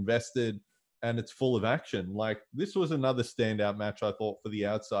crowd's invested, and it's full of action. Like, this was another standout match, I thought, for the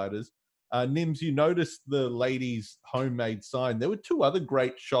Outsiders. Nims, you noticed the ladies' homemade sign. There were 2 other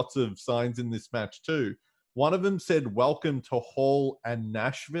great shots of signs in this match, too. One of them said, "Welcome to Hall and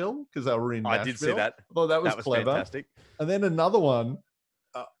Nashville," because they were in Nashville. I did see that. I thought that was clever. Fantastic. And then another one,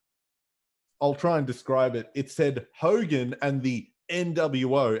 I'll try and describe it. It said, "Hogan and the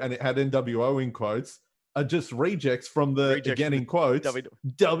NWO," and it had NWO in quotes, are just rejects from again in quotes,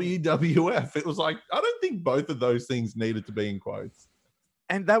 WWF. It was like, I don't think both of those things needed to be in quotes.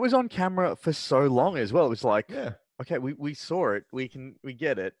 And that was on camera for so long as well. It was like, yeah, okay, we saw it. We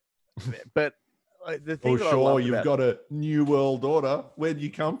get it. But the thing you've got a new world order. Where do you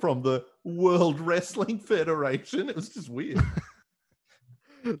come from? The World Wrestling Federation. It was just weird.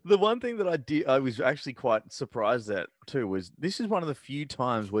 The one thing that I was actually quite surprised at too, was this is one of the few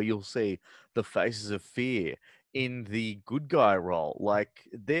times where you'll see the faces of fear in the good guy role. Like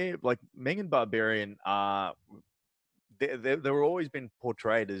they're like Megan Barbarian are, they were always been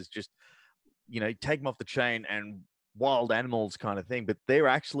portrayed as just, take them off the chain and wild animals kind of thing. But they're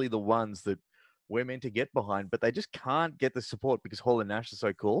actually the ones that we're meant to get behind, but they just can't get the support because Hall and Nash are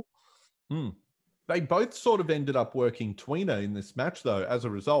so cool. They both sort of ended up working tweener in this match, though, as a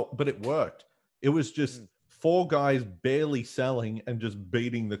result, but it worked. It was just four guys barely selling and just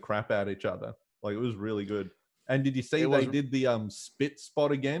beating the crap out of each other. Like, it was really good. And did you see they did the spit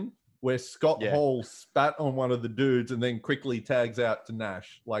spot again, where Scott Hall spat on one of the dudes and then quickly tags out to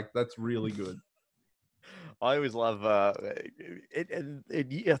Nash? Like, that's really good. I always love it.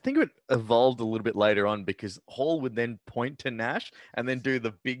 I think it evolved a little bit later on because Hall would then point to Nash and then do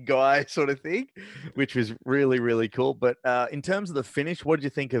the big guy sort of thing, which was really, really cool. But in terms of the finish, what did you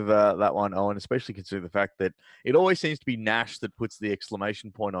think of that one, Owen? Especially considering the fact that it always seems to be Nash that puts the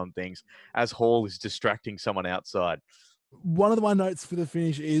exclamation point on things as Hall is distracting someone outside. One of my notes for the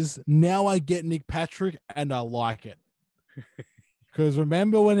finish is, now I get Nick Patrick and I like it. Because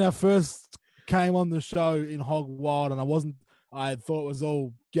remember when I first came on the show in Hog Wild and I thought it was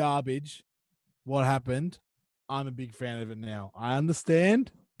all garbage. What happened? I'm a big fan of it now. I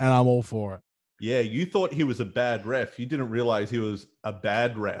understand and I'm all for it. Yeah, you thought he was a bad ref. You didn't realize he was a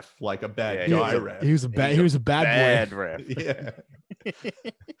bad ref, like a bad guy ref. He was a bad ref. Yeah.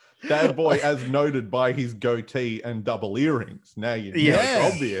 Bad boy, as noted by his goatee and double earrings. Now you know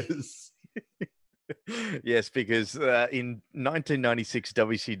it's obvious. Yes, because in 1996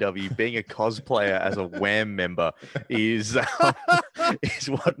 WCW, being a cosplayer as a Wham member is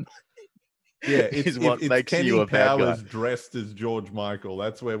what makes Kenny you a bad guy. Powers dressed as George Michael.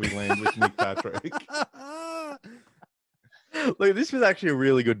 That's where we land with Nick Patrick. Look, this was actually a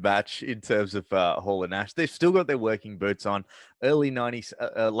really good match in terms of Hall and Nash. They've still got their working boots on. Late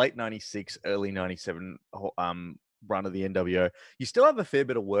 96, early 97 run of the NWO. You still have a fair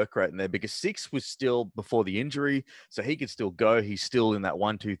bit of work rate in there because Six was still before the injury, so he could still go. He's still in that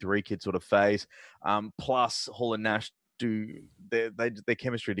 1, 2, 3 kid sort of phase. Plus, Hall and Nash their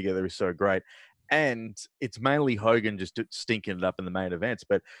chemistry together is so great. And it's mainly Hogan just stinking it up in the main events.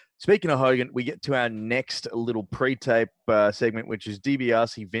 But speaking of Hogan, we get to our next little pre-tape segment, which is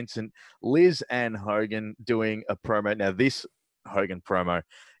DiBiase, Vincent, Liz, and Hogan doing a promo. Now, this Hogan promo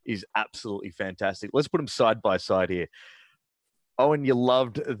is absolutely fantastic. Let's put them side by side here. Owen, you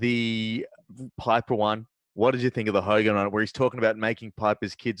loved the Piper one. What did you think of the Hogan one, where he's talking about making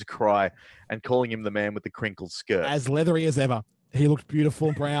Piper's kids cry and calling him the man with the crinkled skirt? As leathery as ever. He looked beautiful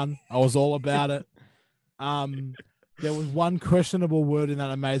and brown. I was all about it. There was one questionable word in that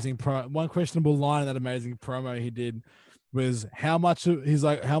amazing one questionable line in that amazing promo he did was how much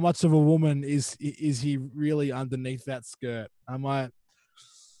of a woman is he really underneath that skirt? I'm like,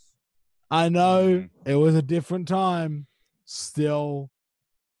 I know it was a different time. Still,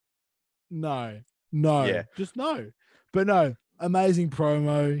 no, just no. But no, amazing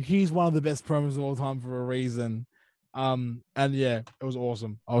promo. He's one of the best promos of all time for a reason. And yeah, it was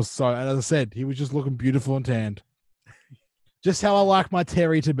awesome. And as I said, he was just looking beautiful and tanned. Just how I like my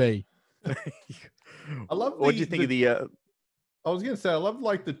Terry to be. I love. What do you think of the? I was going to say, I love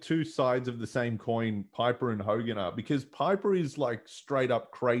like the two sides of the same coin Piper and Hogan are, because Piper is like straight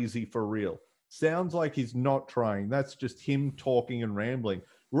up crazy for real. Sounds like he's not trying. That's just him talking and rambling.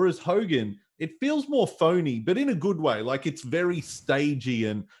 Whereas Hogan, it feels more phony, but in a good way. Like it's very stagey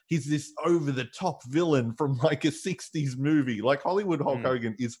and he's this over the top villain from like a 60s movie. Like Hollywood Hulk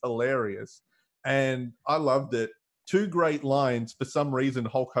Hogan is hilarious. And I loved it. Two great lines. For some reason,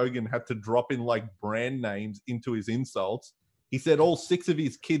 Hulk Hogan had to drop in like brand names into his insults. He said all 6 of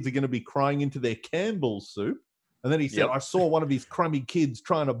his kids are going to be crying into their Campbell's soup. And then he said, I saw one of his crummy kids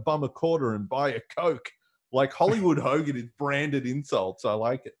trying to bum a quarter and buy a Coke. Like Hollywood Hogan is branded insults. I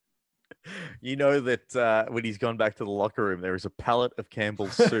like it. You know that when he's gone back to the locker room, there is a pallet of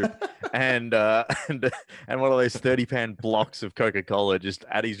Campbell's soup and one of those 30-pound blocks of Coca-Cola just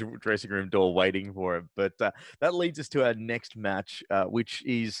at his dressing room door waiting for him. But that leads us to our next match, which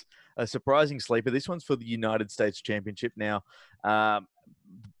is a surprising sleeper. This one's for the United States Championship. Now,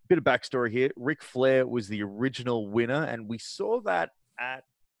 bit of backstory here. Ric Flair was the original winner, and we saw that at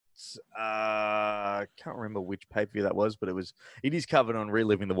I can't remember which pay-per-view that was, but it is covered on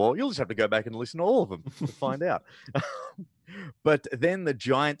Reliving the War. You'll just have to go back and listen to all of them to find out. But then the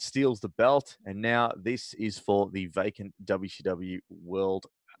Giant steals the belt, and now this is for the vacant WCW World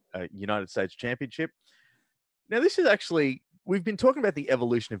United States Championship. Now, this is actually, we've been talking about the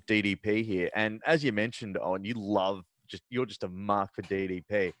evolution of DDP here, and as you mentioned, Owen, you love you're just a mark for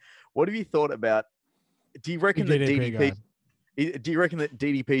DDP. What have you thought about? Do you reckon that DDP guy. Do you reckon that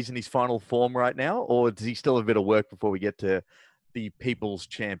DDP's in his final form right now, or does he still have a bit of work before we get to the people's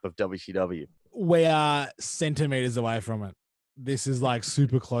champ of WCW? We are centimeters away from it. This is like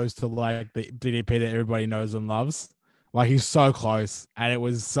super close to like the DDP that everybody knows and loves. Like he's so close, and it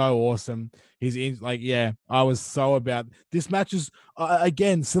was so awesome. He's in I was so about this match is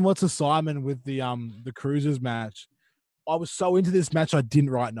again similar to Simon with the Cruisers match. I was so into this match I didn't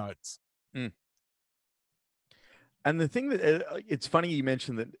write notes. And the thing that it's funny you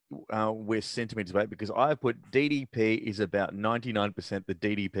mentioned that we're centimeters away, because I put DDP is about 99% the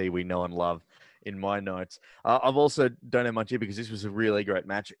DDP we know and love in my notes. I've also don't have much here because this was a really great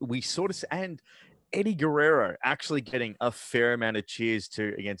match. We sort of, and Eddie Guerrero actually getting a fair amount of cheers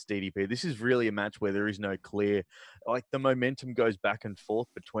against DDP. This is really a match where there is no clear, like the momentum goes back and forth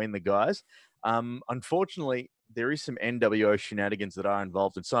between the guys. Unfortunately, there is some NWO shenanigans that are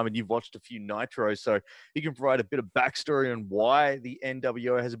involved. And Simon, you've watched a few Nitros, so you can provide a bit of backstory on why the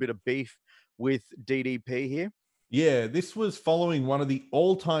NWO has a bit of beef with DDP here. Yeah, this was following one of the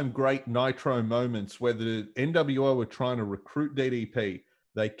all-time great Nitro moments where the NWO were trying to recruit DDP.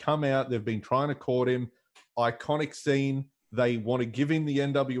 They come out, they've been trying to court him. Iconic scene. They want to give him the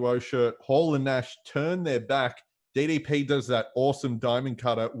NWO shirt. Hall and Nash turn their back. DDP does that awesome diamond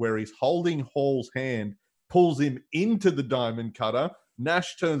cutter where he's holding Hall's hand, pulls him into the diamond cutter.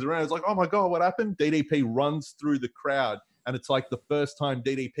 Nash turns around. It's like, oh my God, what happened? DDP runs through the crowd. And it's like the first time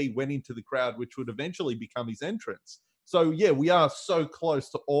DDP went into the crowd, which would eventually become his entrance. So yeah, we are so close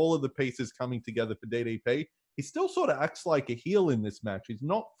to all of the pieces coming together for DDP. He still sort of acts like a heel in this match. He's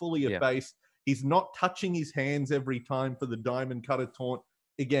not fully a face. He's not touching his hands every time for the diamond cutter taunt.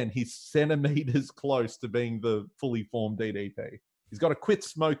 Again, he's centimeters close to being the fully formed DDP. He's got to quit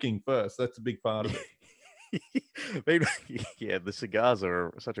smoking first. That's a big part of it. Yeah, the cigars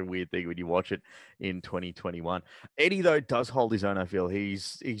are such a weird thing when you watch it in 2021. Eddie, though, does hold his own, I feel.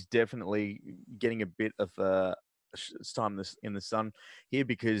 He's definitely getting a bit of time in the sun here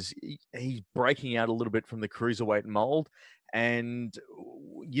because he's breaking out a little bit from the cruiserweight mold. And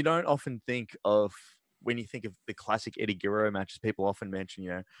you don't often think of, when you think of the classic Eddie Guerrero matches, people often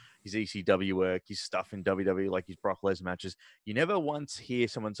mention, his ECW work, his stuff in WWE, like his Brock Lesnar matches. You never once hear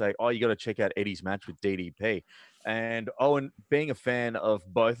someone say, oh, you got to check out Eddie's match with DDP. And Owen, being a fan of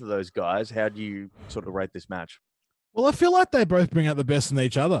both of those guys, how do you sort of rate this match? Well, I feel like they both bring out the best in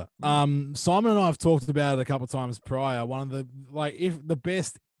each other. Simon and I have talked about it a couple of times prior. One of the, if the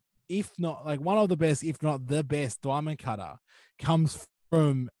best, if not one of the best, if not the best diamond cutter comes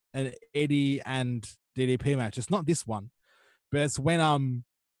from an Eddie and DDP match. It's not this one, but it's when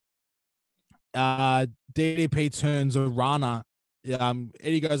DDP turns a Rana.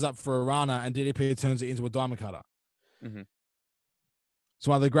 Eddie goes up for a Rana and DDP turns it into a diamond cutter. Mm-hmm. It's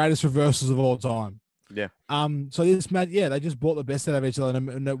one of the greatest reversals of all time. Yeah. So this match, they just brought the best out of each other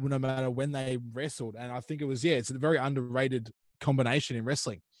no matter when they wrestled. And I think it's a very underrated combination in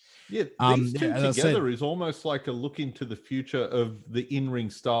wrestling. Yeah, these two together is almost like a look into the future of the in-ring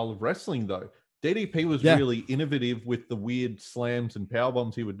style of wrestling, though. DDP was really innovative with the weird slams and power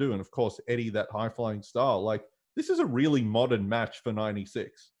bombs he would do. And of course, Eddie, that high-flying style. Like, this is a really modern match for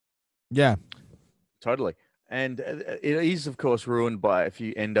 96. Yeah. Totally. And it is, of course, ruined by a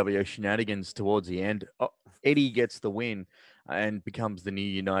few NWO shenanigans towards the end. Eddie gets the win and becomes the new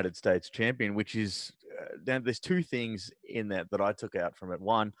United States champion, which is, there's two things in that I took out from it.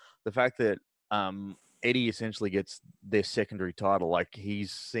 One, the fact that Eddie essentially gets their secondary title. Like,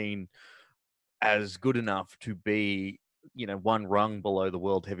 he's seen as good enough to be, one rung below the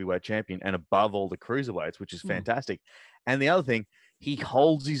world heavyweight champion and above all the cruiserweights, which is fantastic. And the other thing, he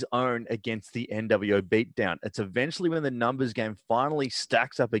holds his own against the NWO beatdown. It's eventually when the numbers game finally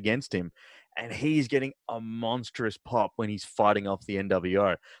stacks up against him, and he's getting a monstrous pop when he's fighting off the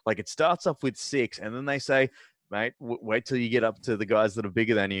NWO. Like, it starts off with 6, and then they say, mate, wait till you get up to the guys that are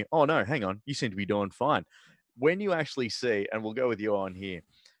bigger than you. Oh, no, hang on. You seem to be doing fine. When you actually see, and we'll go with you on here,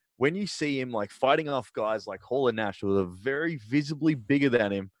 when you see him like fighting off guys like Hall and Nash who are very visibly bigger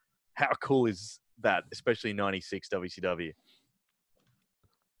than him, how cool is that, especially 96 WCW?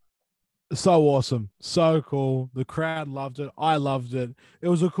 So awesome. So cool. The crowd loved it. I loved it. It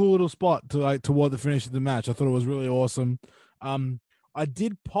was a cool little spot toward the finish of the match. I thought it was really awesome. I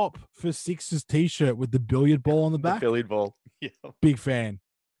did pop for Six's t-shirt with the billiard ball on the back. The billiard ball. Yeah. Big fan.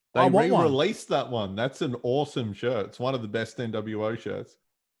 They re-released that one. That's an awesome shirt. It's one of the best NWO shirts.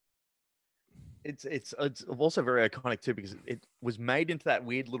 It's also very iconic too because it was made into that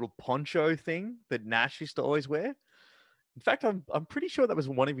weird little poncho thing that Nash used to always wear. In fact, I'm pretty sure that was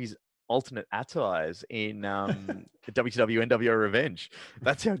one of his alternate attires in WCW NWO Revenge.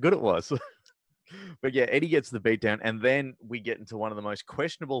 That's how good it was. But yeah, Eddie gets the beatdown, and then we get into one of the most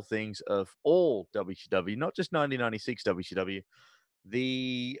questionable things of all WCW, not just 1996 WCW,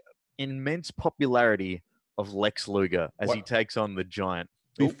 the immense popularity of Lex Luger as he takes on the Giant.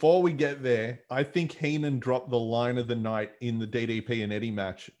 Before we get there, I think Heenan dropped the line of the night in the DDP and Eddie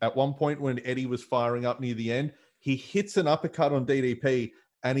match. At one point when Eddie was firing up near the end, he hits an uppercut on DDP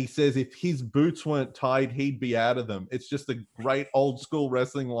and he says if his boots weren't tied, he'd be out of them. It's just a great old school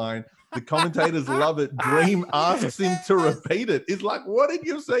wrestling line. The commentators love it. Dream asks him to repeat it. It's like, what did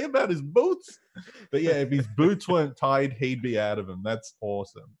you say about his boots? But yeah, if his boots weren't tied, he'd be out of them. That's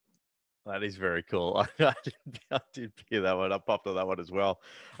awesome. That is very cool. I did hear that one. I popped on that one as well.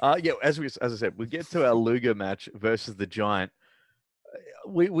 Yeah, as I said, we get to our Luger match versus the Giant.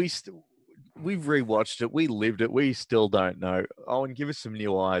 We've rewatched it. We lived it. We still don't know. Owen, give us some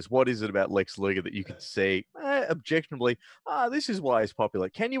new eyes. What is it about Lex Luger that you can see objectionably? This is why he's popular.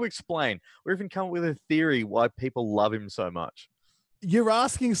 Can you explain or even come up with a theory why people love him so much? You're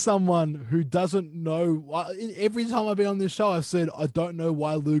asking someone who doesn't know. Every time I've been on this show, I've said, I don't know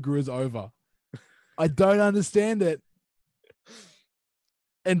why Luger is over. I don't understand it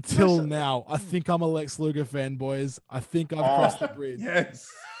until now. I think I'm a Lex Luger fan, boys. I think I've crossed the bridge. Yes.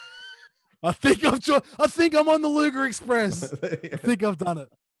 I think I'm on the Luger Express. I think I've done it.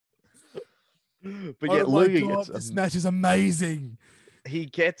 But yeah, Luger God, this match is amazing. He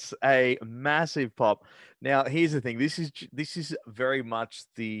gets a massive pop. Now, here's the thing. This is very much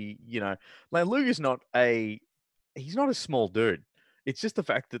the, like Luger's he's not a small dude. It's just the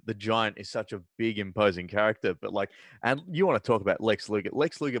fact that the Giant is such a big, imposing character. But and you want to talk about Lex Luger.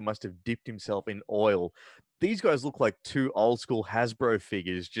 Lex Luger must have dipped himself in oil. These guys look like two old school Hasbro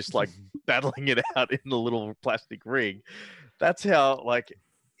figures, just like battling it out in the little plastic ring. That's how,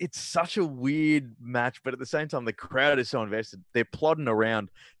 it's such a weird match, but at the same time, the crowd is so invested. They're plodding around.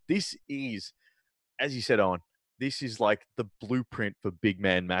 This is, as you said, Owen, this is like the blueprint for big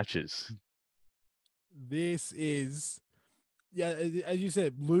man matches. This is, as you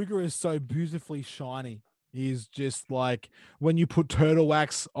said, Luger is so beautifully shiny. He's just like when you put turtle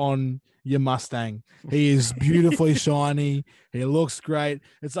wax on your Mustang. He is beautifully shiny. He looks great.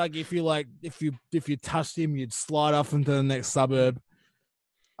 It's like if you touched him, you'd slide off into the next suburb.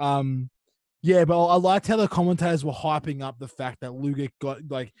 Yeah, but I liked how the commentators were hyping up the fact that Luger got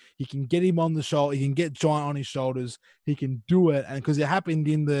he can get him on the shoulder, he can get Giant on his shoulders, he can do it, and because it happened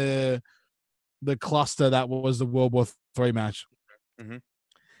in the cluster that was the World War III match.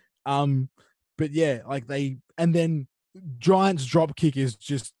 Mm-hmm. But yeah, and then Giant's drop kick is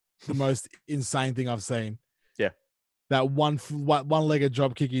just the most insane thing I've seen. Yeah, that one-legged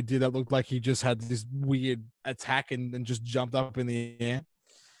drop kick he did that looked like he just had this weird attack and just jumped up in the air.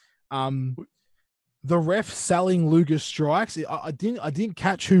 The ref selling Luger strikes. I didn't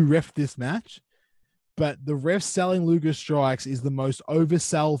catch who ref this match, but the ref selling Luger strikes is the most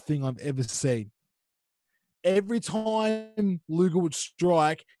oversell thing I've ever seen. Every time Luger would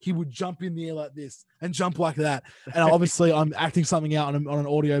strike, he would jump in the air like this and jump like that. And obviously, I'm acting something out on an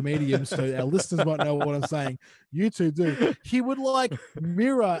audio medium, so our listeners won't know what I'm saying. You two do. He would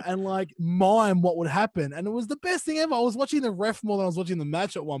mirror and mime what would happen, and it was the best thing ever. I was watching the ref more than I was watching the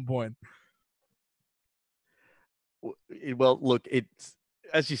match at one point. Well, look, it's,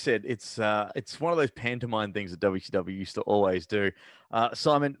 as you said, it's one of those pantomime things that WCW used to always do.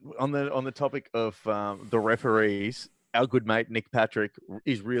 Simon, on the topic of the referees, our good mate Nick Patrick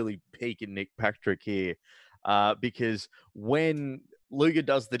is really peaking Nick Patrick here, because when Luger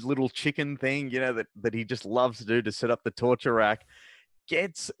does the little chicken thing, that he just loves to do to set up the torture rack,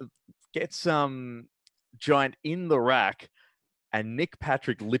 gets Giant in the rack, and Nick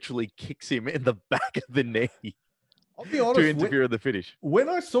Patrick literally kicks him in the back of the knee. I'll be honest, to interfere in the finish. When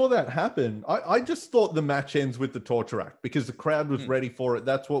I saw that happen, I just thought the match ends with the torture rack because the crowd was ready for it.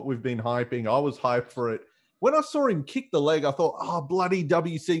 That's what we've been hyping. I was hyped for it. When I saw him kick the leg, I thought, oh, bloody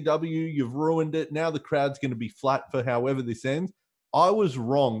WCW, you've ruined it. Now the crowd's going to be flat for however this ends. I was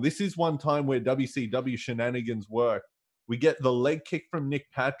wrong. This is one time where WCW shenanigans work. We get the leg kick from Nick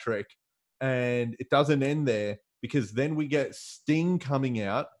Patrick, and it doesn't end there because then we get Sting coming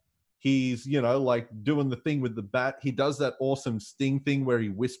out. He's, doing the thing with the bat. He does that awesome Sting thing where he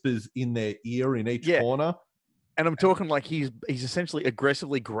whispers in their ear in each corner. And I'm talking he's essentially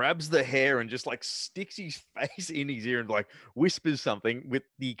aggressively grabs the hair and just sticks his face in his ear and whispers something with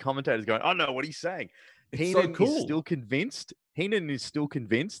the commentators going, I know what he's saying. Heenan is still convinced. Heenan is still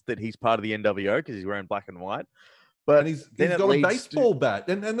convinced that he's part of the NWO because he's wearing black and white. But he's then it got a leads baseball bat.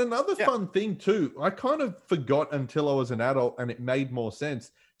 And another Yeah. fun thing, too, I kind of forgot until I was an adult and it made more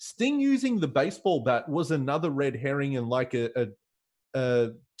sense. Sting using the baseball bat was another red herring and like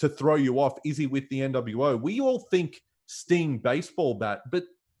to throw you off. Is he with the NWO? We all think Sting baseball bat, but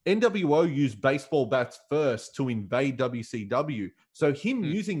NWO used baseball bats first to invade WCW. So him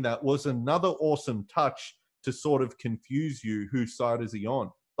using that was another awesome touch to sort of confuse you. Whose side is he on?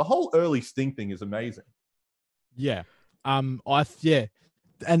 The whole early Sting thing is amazing. Yeah.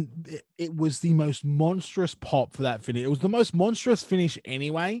 And it was the most monstrous pop for that finish. It was the most monstrous finish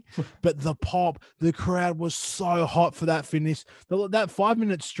anyway, but the pop, the crowd was so hot for that finish. That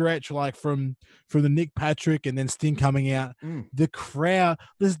 5-minute stretch, like from the Nick Patrick and then Sting coming out, the crowd,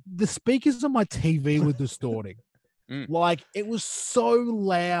 the speakers on my TV were distorting. Like, it was so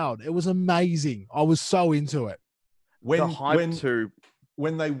loud. It was amazing. I was so into it.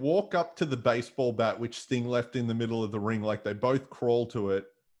 When they walk up to the baseball bat, which Sting left in the middle of the ring, like they both crawl to it,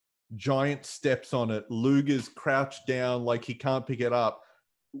 Giant steps on it, Luger's crouched down like he can't pick it up.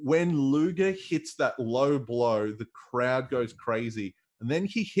 When Luger hits that low blow, the crowd goes crazy. And then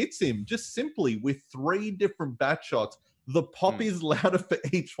he hits him just simply with 3 different bat shots. The pop is louder for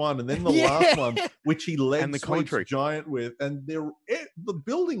each one. And then the last one, which he led sweeps Giant with. And the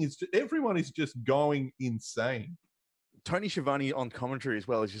building is, everyone is just going insane. Tony Schiavone on commentary as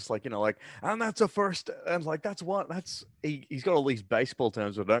well is just like, and that's a first, and like, he's got all these baseball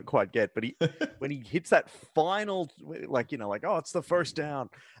terms I don't quite get, but when he hits that final, oh, it's the first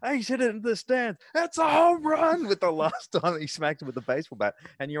down, and he's hit it in the stands, that's a home run with the last time he smacked him with the baseball bat.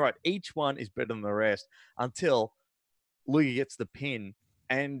 And you're right, each one is better than the rest until Luger gets the pin,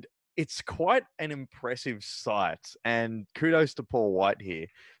 and it's quite an impressive sight. And kudos to Paul White here,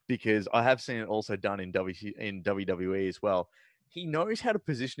 because I have seen it also done in WWE as well. He knows how to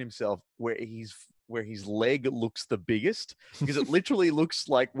position himself where his leg looks the biggest, because it literally looks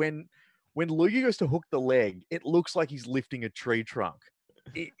like when Luger goes to hook the leg, it looks like he's lifting a tree trunk.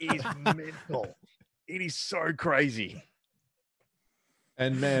 It is mental. It is so crazy.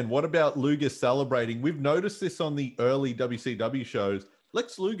 And man, what about Luger celebrating? We've noticed this on the early WCW shows.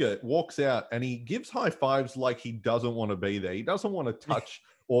 Lex Luger walks out and he gives high fives like he doesn't want to be there. He doesn't want to touch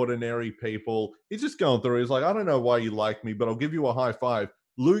ordinary people. He's just going through. He's like, I don't know why you like me, but I'll give you a high five.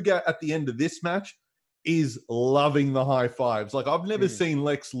 Luger at the end of this match is loving the high fives. Like, I've never seen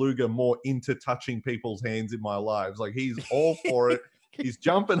Lex Luger more into touching people's hands in my lives. Like, he's all for it. He's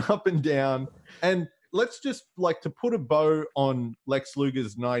jumping up and down. And let's just, like, to put a bow on Lex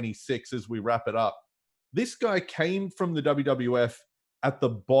Luger's 96 as we wrap it up. This guy came from the WWF at the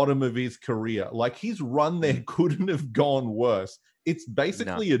bottom of his career. Like, his run there couldn't have gone worse. It's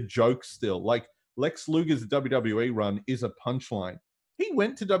basically a joke still. Like, Lex Luger's WWE run is a punchline. He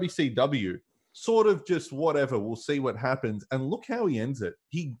went to WCW, sort of just whatever, we'll see what happens. And look how he ends it.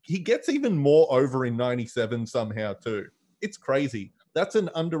 He gets even more over in 97 somehow too. It's crazy. That's an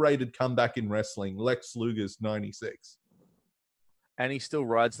underrated comeback in wrestling, Lex Luger's 96. And he still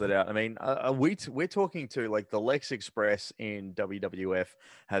rides that out. I mean, we're talking to, like, the Lex Express in WWF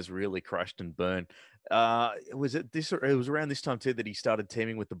has really crushed and burned. It was around this time too that he started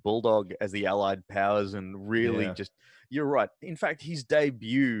teaming with the Bulldog as the Allied Powers, and really just, you're right. In fact, his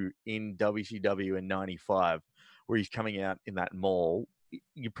debut in WCW in 95, where he's coming out in that mall,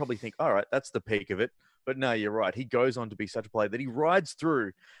 you probably think, all right, that's the peak of it. But no, you're right. He goes on to be such a player that he rides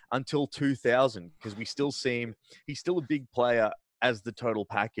through until 2000, because we still see him. He's still a big player as the total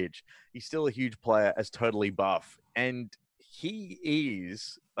package. He's still a huge player as Totally Buff. And he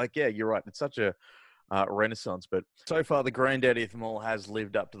is, like, yeah, you're right. It's such a renaissance. But so far, the granddaddy of them all has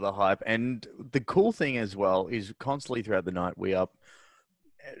lived up to the hype. And the cool thing as well is constantly throughout the night, we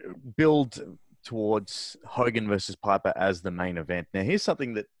build towards Hogan versus Piper as the main event. Now, here's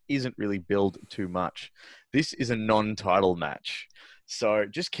something that isn't really billed too much. This is a non-title match. So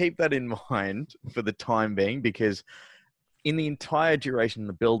just keep that in mind for the time being, because in the entire duration of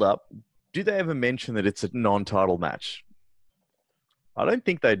the build-up, do they ever mention that it's a non-title match? I don't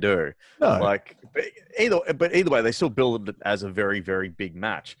think they do. No. Like, but either way, they still build it as a very, very big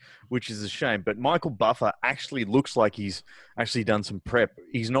match, which is a shame. But Michael Buffer actually looks like he's actually done some prep.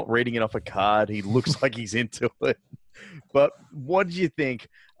 He's not reading it off a card. He looks like he's into it. But what do you think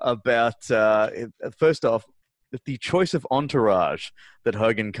about, first off, the choice of entourage that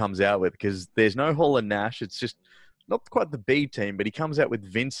Hogan comes out with? Because there's no Hall and Nash. It's just not quite the B team, but he comes out with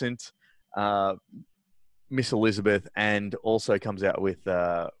Vincent, Miss Elizabeth, and also comes out with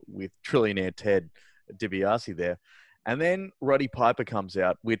trillionaire Ted DiBiase there. And then Roddy Piper comes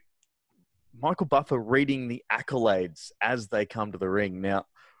out with Michael Buffer reading the accolades as they come to the ring. Now,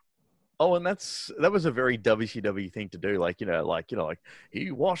 Oh, and that was a very WCW thing to do. Like he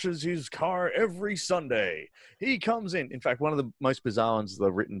washes his car every Sunday. He comes in. In fact, one of the most bizarre ones that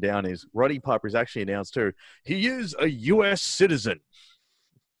I've written down is Roddy Piper is actually announced too. He is a U.S. citizen.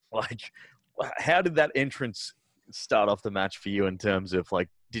 Like, how did that entrance start off the match for you in terms of like,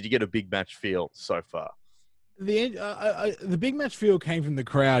 did you get a big match feel so far? The big match feel came from the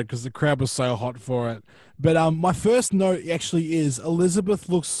crowd because the crowd was so hot for it. But my first note actually is Elizabeth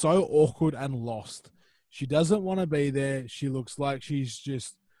looks so awkward and lost. She doesn't want to be there. She looks like she's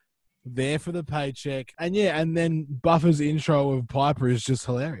just there for the paycheck. And then Buffer's intro of Piper is just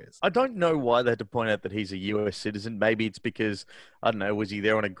hilarious. I don't know why they had to point out that he's a US citizen. Maybe it's because, I don't know, was he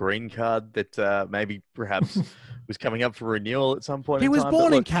there on a green card that maybe perhaps was coming up for renewal at some point He in was time?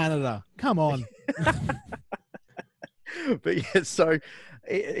 born in Canada. Come on. But yeah, so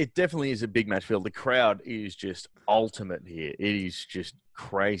it definitely is a big match feel. The crowd is just ultimate here. It is just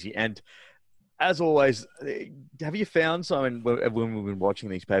crazy. And as always, have you found, Simon, when we've been watching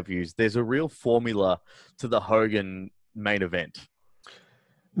these pay-per-views, there's a real formula to the Hogan main event?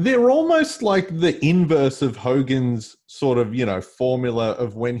 They're almost like the inverse of Hogan's sort of, formula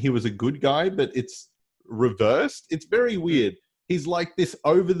of when he was a good guy, but it's reversed. It's very weird. He's like this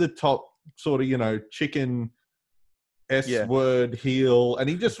over-the-top sort of, chicken S-word heel, and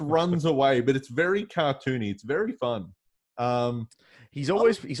he just runs away, but it's very cartoony. It's very fun. He's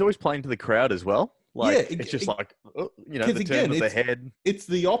always playing to the crowd as well. Like, it's just like, the turn of the head. It's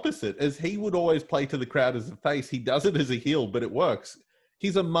the opposite. As he would always play to the crowd as a face, he does it as a heel, but it works.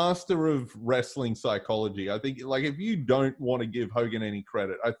 He's a master of wrestling psychology. I think, like, if you don't want to give Hogan any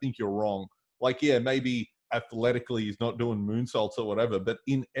credit, I think you're wrong. Like, yeah, maybe athletically he's not doing moonsaults or whatever, but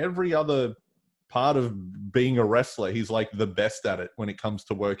in every other part of being a wrestler, he's like the best at it when it comes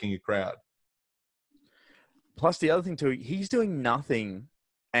to working a crowd. Plus, the other thing too, he's doing nothing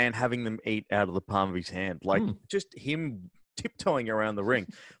and having them eat out of the palm of his hand. Like, just him tiptoeing around the ring.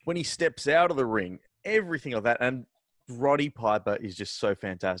 When he steps out of the ring, everything like that. And Roddy Piper is just so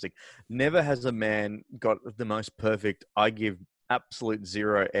fantastic. Never has a man got the most perfect, I give absolute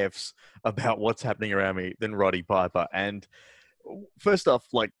 0 Fs about what's happening around me than Roddy Piper. And first off,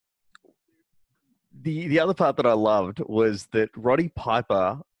 like, the other part that I loved was that Roddy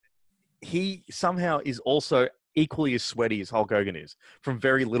Piper, he somehow is also equally as sweaty as Hulk Hogan is from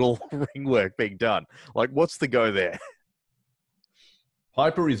very little ring work being done. Like, what's the go there?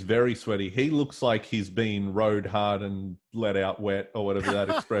 Piper is very sweaty. He looks like he's been rode hard and let out wet, or whatever that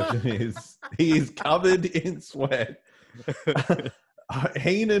expression is. He is covered in sweat.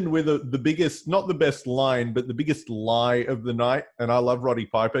 Heenan with the biggest, not the best line, but the biggest lie of the night. And I love Roddy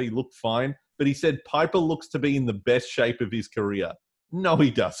Piper. He looked fine. But he said Piper looks to be in the best shape of his career. No, he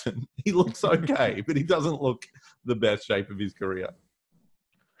doesn't. He looks okay, but he doesn't look the best shape of his career.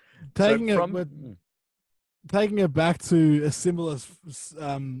 Taking it back to a similar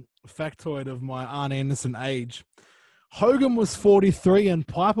factoid of my Arn Anderson age, Hogan was 43 and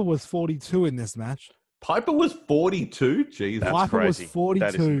Piper was 42 in this match. Piper was 42? Jesus. That's Piper crazy. was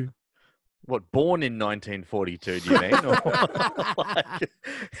 42. What, born in 1942, do you mean?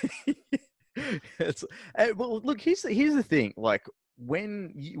 Well, look, here's the thing. Like,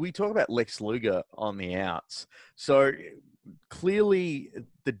 when we talk about Lex Luger on the outs, so clearly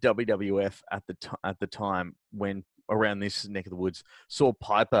the WWF at the time, when around this neck of the woods, saw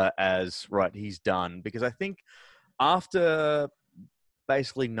Piper as, right, he's done. Because I think after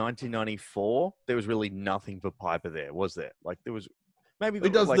basically 1994, there was really nothing for Piper there, was there? Like, there was maybe he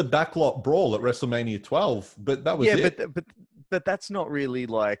does the backlot brawl at WrestleMania 12, but that was it. But that's not really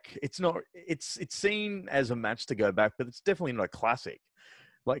like, it's seen as a match to go back, but it's definitely not a classic.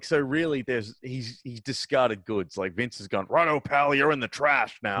 Like, so really he's discarded goods. Like, Vince has gone, righto, pal, you're in the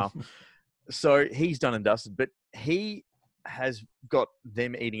trash now. So he's done and dusted, but he has got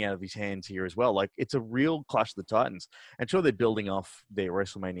them eating out of his hands here as well. Like, it's a real Clash of the Titans. And sure, they're building off their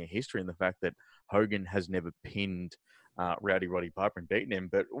WrestleMania history and the fact that Hogan has never pinned Roddy Piper and beaten him.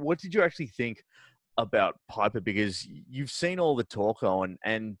 But what did you actually think about Piper? Because you've seen all the talk on,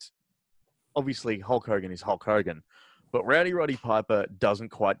 and obviously Hulk Hogan is Hulk Hogan, but Roddy Piper doesn't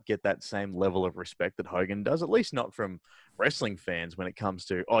quite get that same level of respect that Hogan does, at least not from wrestling fans when it comes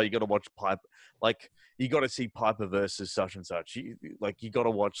to, oh, you got to watch Piper, like, you got to see Piper versus such and such. You got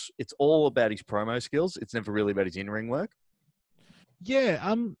to watch, it's all about his promo skills. It's never really about his in-ring work.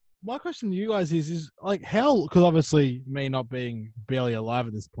 Yeah, my question to you guys is like, how, because obviously me not being barely alive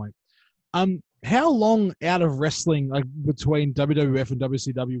at this point, how long out of wrestling, like, between WWF and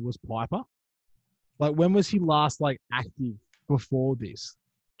WCW was Piper? Like, when was he last, like, active before this?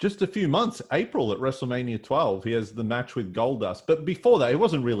 just a few months, April at WrestleMania 12, he has the match with Goldust. But before that, he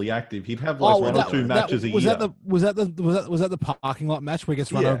wasn't really active. He'd have like one or two matches a year. Was that the parking lot match where he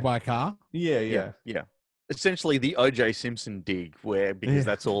gets run over by a car? Yeah. Essentially the O.J. Simpson dig, because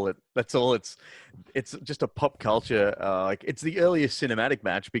that's all it's just a pop culture. Like it's the earliest cinematic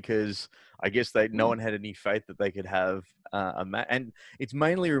match because I guess no one had any faith that they could have a match, and it's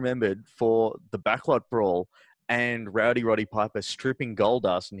mainly remembered for the backlot brawl and Rowdy Roddy Piper stripping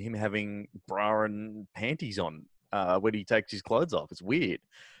Goldust and him having bra and panties on when he takes his clothes off. It's weird.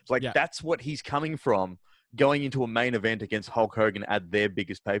 It's like that's what he's coming from, going into a main event against Hulk Hogan at their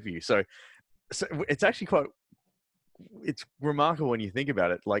biggest pay-per-view. So it's actually it's remarkable when you think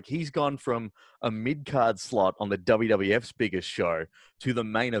about it. Like he's gone from a mid-card slot on the WWF's biggest show to the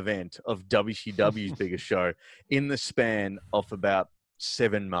main event of WCW's biggest show in the span of about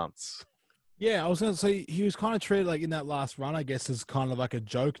 7 months. Yeah, I was going to say he was kind of treated like in that last run, I guess, as kind of like a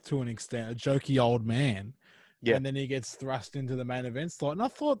joke to an extent, a jokey old man. Yeah. And then he gets thrust into the main event slot. And I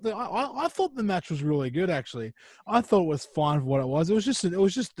thought I thought the match was really good, actually. I thought it was fine for what it was. It was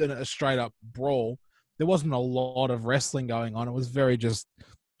just a straight up brawl. There wasn't a lot of wrestling going on. It was very just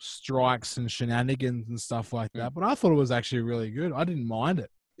strikes and shenanigans and stuff like that. But I thought it was actually really good. I didn't mind it.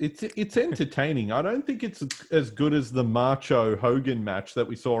 It's entertaining. I don't think it's as good as the Macho Hogan match that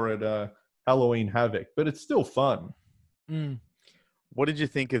we saw at Halloween Havoc, but it's still fun. What did you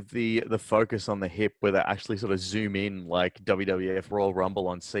think of the focus on the hip where they actually sort of zoom in like WWF Royal Rumble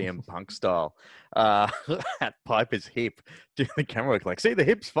on CM Punk style at Piper's hip, doing the camera work like, see, the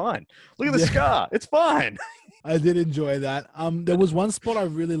hip's fine. Look at the scar. It's fine. I did enjoy that. There was one spot I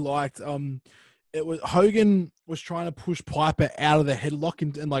really liked. It was Hogan was trying to push Piper out of the headlock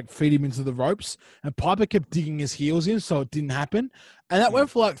and like feed him into the ropes, and Piper kept digging his heels in, so it didn't happen. And that went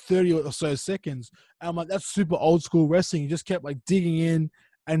for like 30 or so seconds. And I'm like, that's super old school wrestling. He just kept like digging in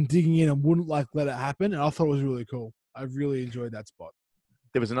and wouldn't like let it happen. And I thought it was really cool. I really enjoyed that spot.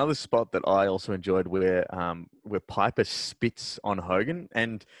 There was another spot that I also enjoyed where Piper spits on Hogan,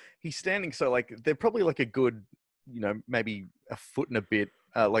 and he's standing. So like they're probably like a good, maybe a foot and a bit.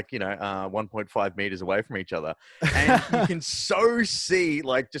 1.5 meters away from each other. And you can so see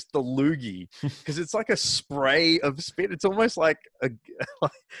like just the loogie because it's like a spray of spit. It's almost like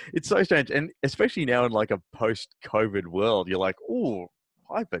it's so strange. And especially now in like a post-COVID world, you're like, oh,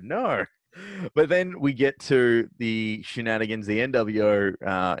 Piper, no. But then we get to the shenanigans. The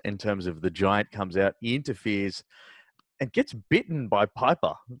NWO, in terms of the Giant, comes out, he interferes and gets bitten by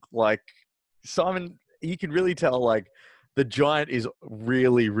Piper. Like, Simon, you can really tell, like, the Giant is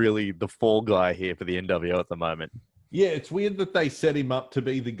really, really the fall guy here for the NWO at the moment. Yeah, it's weird that they set him up to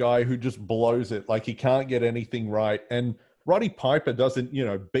be the guy who just blows it. Like, he can't get anything right. And Roddy Piper doesn't,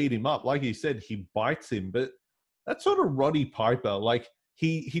 beat him up. Like he said, he bites him. But that's sort of Roddy Piper. Like,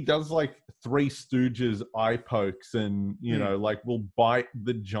 he does, like, Three Stooges eye pokes and, like, will bite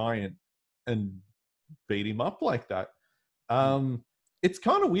the Giant and beat him up like that. It's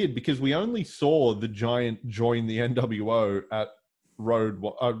kind of weird because we only saw the Giant join the NWO at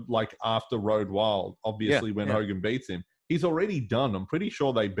after Road Wild, obviously, when Hogan beats him. He's already done. I'm pretty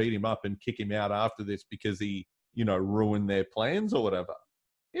sure they beat him up and kick him out after this because he, ruined their plans or whatever.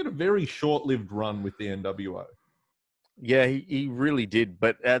 He had a very short-lived run with the NWO. Yeah, he really did.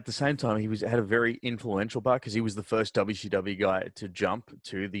 But at the same time, he had a very influential part because he was the first WCW guy to jump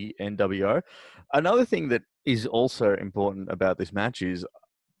to the NWO. Another thing that is also important about this match is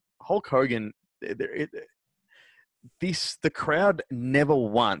Hulk Hogan. The crowd never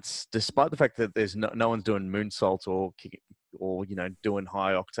once, despite the fact that there's no one's doing moonsaults or kicking or doing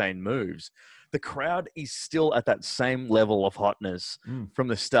high octane moves, the crowd is still at that same level of hotness from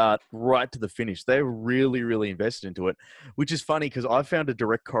the start right to the finish. They're really, really invested into it, which is funny because I found a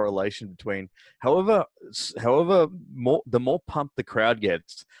direct correlation between however the more pumped the crowd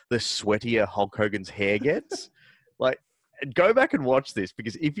gets, the sweatier Hulk Hogan's hair gets. Like, go back and watch this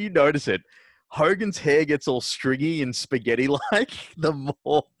because if you notice it, Hogan's hair gets all stringy and spaghetti-like the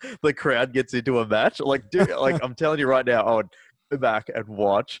more the crowd gets into a match. Like, I'm telling you right now, I would go back and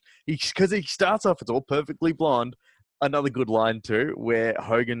watch. Because he starts off, it's all perfectly blonde. Another good line too, where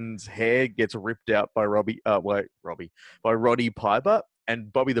Hogan's hair gets ripped out by Roddy Piper,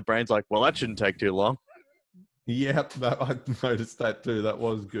 and Bobby the Brain's like, well, that shouldn't take too long. Yep, I noticed that too. That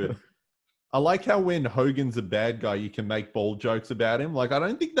was good. I like how when Hogan's a bad guy, you can make bald jokes about him. Like, I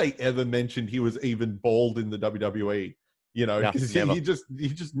don't think they ever mentioned he was even bald in the WWE, because he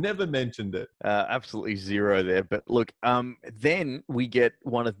just never mentioned it. Absolutely zero there. But look, then we get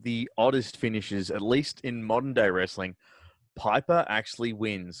one of the oddest finishes, at least in modern day wrestling. Piper actually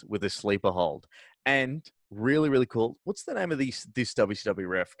wins with a sleeper hold. And Really, really cool. What's the name of this WCW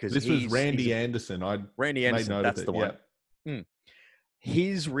ref? Because This was Randy Anderson. Randy made Anderson. note That's of it, the one.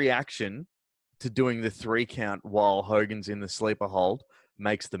 His reaction to doing the 3 count while Hogan's in the sleeper hold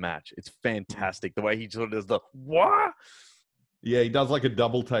makes the match. It's fantastic. The way he sort of does the what? Yeah, he does like a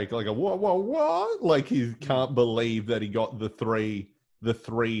double take, like a what? Like he can't believe that he got the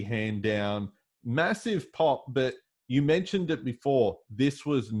three hand down. Massive pop, but you mentioned it before. This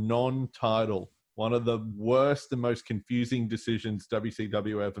was non-title. One of the worst and most confusing decisions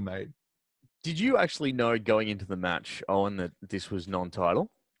WCW ever made. Did you actually know going into the match, Owen, that this was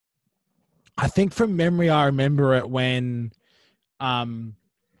non-title? I think from memory, I remember it when during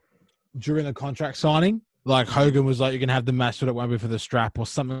the contract signing, like Hogan was like, you can have the match, but it won't be for the strap or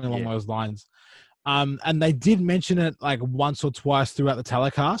something along those lines. And they did mention it like once or twice throughout the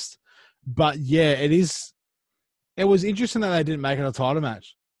telecast. But yeah, it was interesting that they didn't make it a title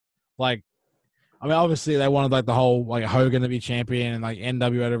match. Like, I mean, obviously they wanted like the whole like Hogan to be champion and like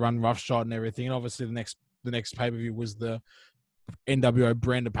NWO to run roughshod and everything. And obviously the next pay-per-view was the NWO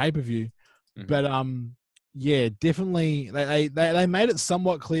branded pay-per-view. Mm-hmm. But yeah, definitely they made it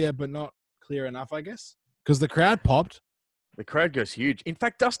somewhat clear, but not clear enough, I guess, because the crowd popped. The crowd goes huge. In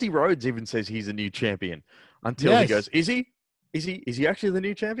fact, Dusty Rhodes even says he's a new champion until he goes, is he? Is he actually the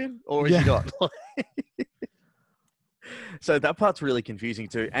new champion or is he not? So that part's really confusing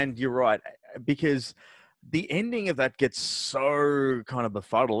too. And you're right, because the ending of that gets so kind of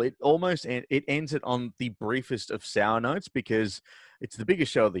befuddled. It ends it on the briefest of sour notes because it's the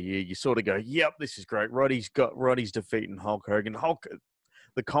biggest show of the year. You sort of go, yep, this is great. Roddy's defeating Hulk Hogan.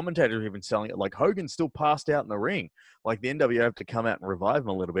 The commentators are even selling it like Hogan's still passed out in the ring. Like the NWO have to come out and revive him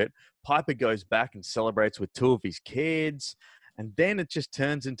a little bit. Piper goes back and celebrates with 2 of his kids. And then it just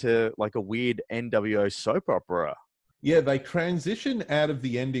turns into like a weird NWO soap opera. Yeah, they transition out of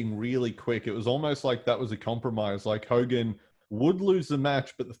the ending really quick. It was almost like that was a compromise. Like Hogan would lose the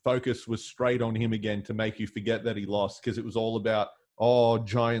match, but the focus was straight on him again to make you forget that he lost because it was all about,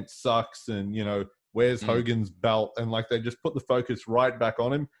 Giant sucks and, where's Hogan's belt? And like they just put the focus right back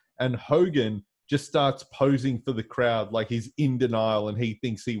on him. And Hogan just starts posing for the crowd like he's in denial and he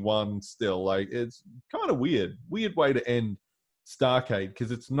thinks he won still. Like it's kind of weird way to end Starrcade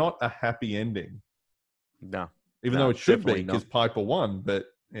because it's not a happy ending. No. Even though it should be because Piper won, but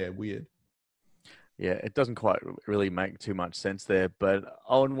yeah, weird. Yeah, it doesn't quite really make too much sense there. But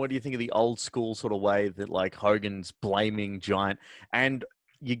Owen, what do you think of the old school sort of way that like Hogan's blaming Giant? And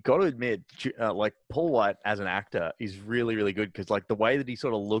you got to admit, like Paul White as an actor is really, really good because like the way that he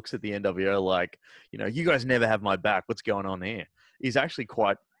sort of looks at the NWO, like, you guys never have my back. What's going on here? Is actually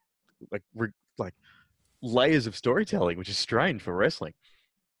quite like layers of storytelling, which is strange for wrestling.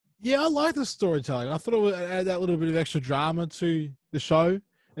 Yeah, I like the storytelling. I thought it would add that little bit of extra drama to the show,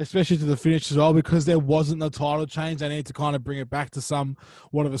 especially to the finish as well, because there wasn't a title change. They need to kind of bring it back to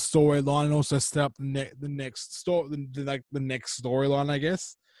somewhat of a storyline and also set up the next storyline, I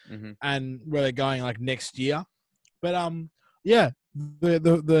guess, and where they're going like next year. But yeah,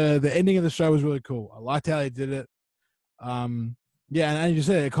 the ending of the show was really cool. I liked how they did it. Yeah, and as you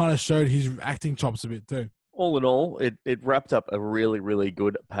said, it kind of showed his acting chops a bit too. All in all, it wrapped up a really, really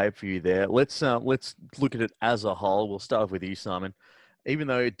good pay-per-view there. Let's look at it as a whole. We'll start off with you, Simon. Even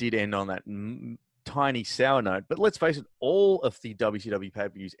though it did end on that tiny sour note, but let's face it, all of the WCW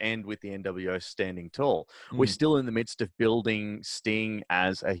pay-per-views end with the NWO standing tall. We're still in the midst of building Sting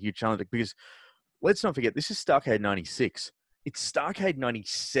as a huge challenger because let's not forget, this is Starrcade 96. It's Starrcade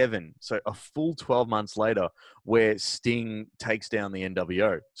 97, so a full 12 months later, where Sting takes down the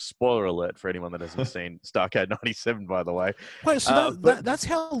NWO. Spoiler alert for anyone that hasn't seen Starrcade 97, by the way. Wait, so that's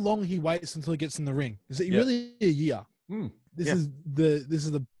how long he waits until he gets in the ring? Is it really a year? This is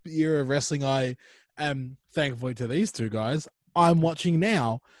the era of wrestling I am, thankfully to these two guys, I'm watching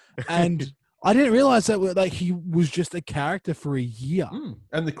now, and I didn't realize that like he was just a character for a year.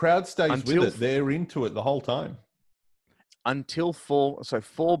 And the crowd stays with it; they're into it the whole time. Until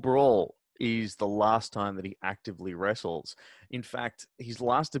Fall Brawl is the last time that he actively wrestles. In fact, his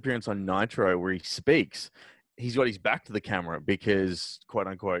last appearance on Nitro where he speaks, he's got his back to the camera because, quote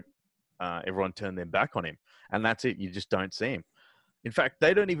unquote, everyone turned their back on him. And that's it. You just don't see him. In fact,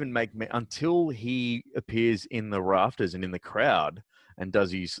 they don't even until he appears in the rafters and in the crowd and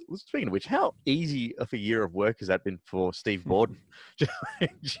does his, speaking of which, how easy of a year of work has that been for Steve Borden?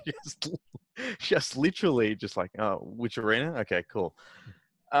 just literally just like, oh, which arena? Okay, cool.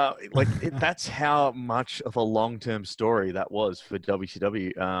 That's how much of a long-term story that was for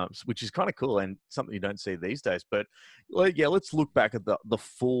WCW, which is kind of cool and something you don't see these days. But yeah, let's look back at the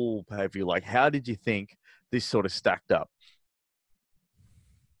full pay-per-view. Like, how did you think this sort of stacked up?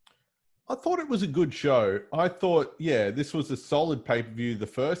 I thought it was a good show. I thought, this was a solid pay-per-view. The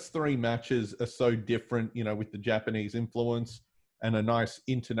first 3 matches are so different, with the Japanese influence and a nice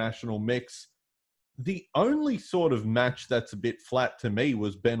international mix. The only sort of match that's a bit flat to me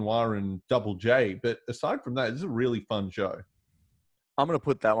was Benoit and Double J. But aside from that, it's a really fun show. I'm going to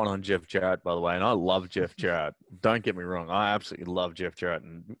put that one on Jeff Jarrett, by the way. And I love Jeff Jarrett. Don't get me wrong. I absolutely love Jeff Jarrett.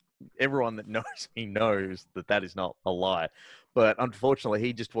 And everyone that knows me knows that is not a lie. But unfortunately,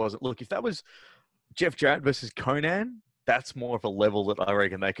 he just wasn't. Look, if that was Jeff Jarrett versus Conan, that's more of a level that I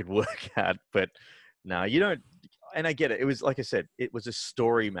reckon they could work at. But no, you don't. And I get it. It was, like I said, it was a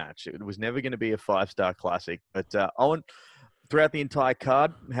story match. It was never going to be a 5-star classic. But Owen, throughout the entire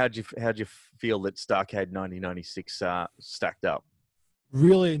card, how'd you feel that Starrcade 1996 stacked up?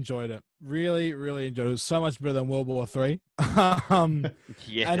 Really enjoyed it. Really, really enjoyed it. It was so much better than World War III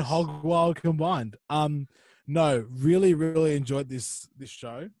Yes. and Hogwild combined. No, really, really enjoyed this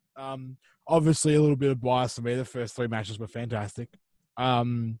show. Obviously, a little bit of bias for me. The first 3 matches were fantastic.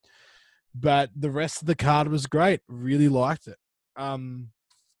 But the rest of the card was great. Really liked it.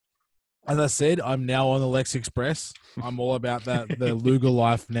 As I said, I'm now on the Lex Express. I'm all about that. The Luger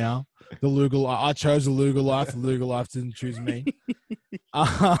life now. I chose the Luger life. The Luger life didn't choose me.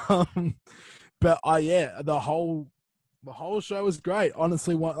 But the whole show was great.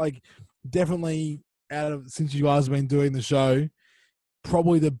 Honestly, definitely since you guys have been doing the show,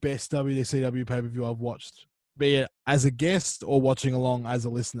 probably the best WCW pay-per-view I've watched, be it as a guest or watching along as a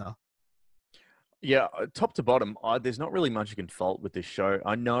listener. Yeah, top to bottom, there's not really much you can fault with this show.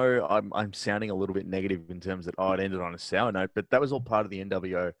 I know I'm sounding a little bit negative in terms that it ended on a sour note, but that was all part of the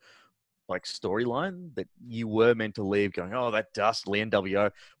NWO storyline that you were meant to leave going, oh, that dastardly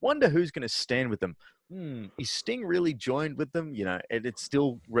NWO. Wonder who's going to stand with them. Is Sting really joined with them? It's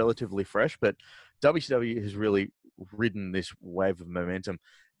still relatively fresh, but WCW has really ridden this wave of momentum.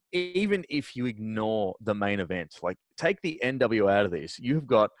 Even if you ignore the main event, take the NWO out of this, you have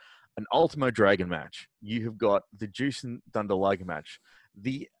got an Ultimo Dragon match. You have got the Juice and Thunder Liger match.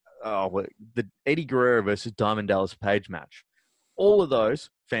 The Eddie Guerrero versus Diamond Dallas Page match. All of those,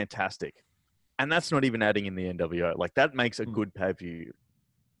 fantastic. And that's not even adding in the NWO. That makes a good pay-per-view.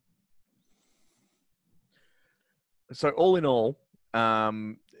 So all in all,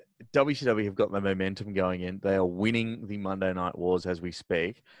 WCW have got the momentum going in. They are winning the Monday Night Wars as we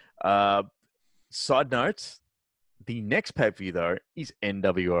speak. Side note, the next pay-per-view, though, is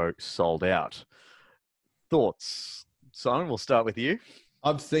NWO Sold Out. Thoughts? Simon, we'll start with you.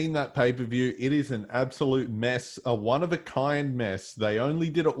 I've seen that pay-per-view. It is an absolute mess, a one-of-a-kind mess. They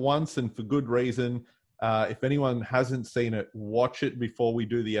only did it once and for good reason. If anyone hasn't seen it, watch it before we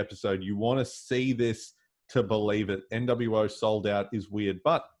do the episode. You want to see this to believe it. NWO Sold Out is weird,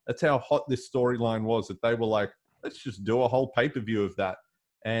 but that's how hot this storyline was, that they were like, let's just do a whole pay-per-view of that.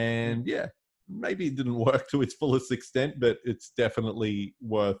 And yeah, maybe it didn't work to its fullest extent, but it's definitely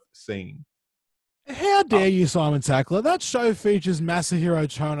worth seeing. How dare you, Simon Tackler? That show features Masahiro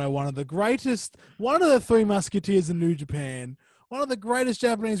Chono, one of the 3 Musketeers in New Japan, one of the greatest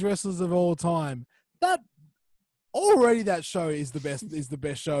Japanese wrestlers of all time. That show is the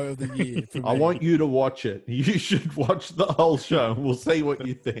best show of the year for me. I want you to watch it. You should watch the whole show. We'll see what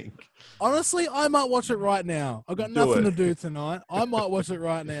you think. Honestly, I might watch it right now. I've got nothing to do tonight. I might watch it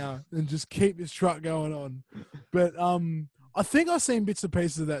right now and just keep this truck going on. But I think I've seen bits and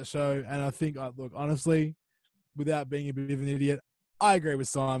pieces of that show, and I think, look, honestly, without being a bit of an idiot, I agree with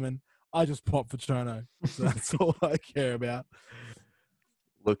Simon. I just pop for Chono. So that's all I care about.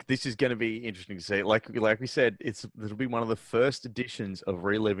 Look, this is going to be interesting to see. Like we said, it'll be one of the first editions of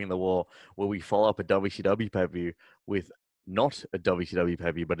Reliving the War where we follow up a WCW pay-per-view with not a WCW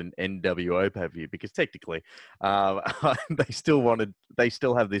pay-per-view, but an NWO pay-per-view, because technically they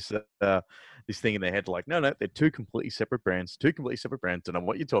still have this thing in their head no, they're 2 completely separate brands. Don't know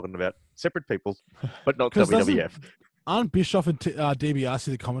what you're talking about. Separate people, but not WWF. Aren't Bischoff and DiBiase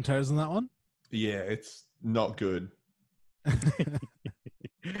the commentators on that one? Yeah, it's not good.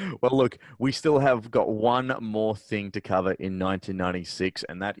 Well, look, we still have got one more thing to cover in 1996,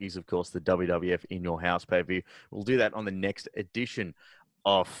 and that is, of course, the WWF In Your House pay-per-view. We'll do that on the next edition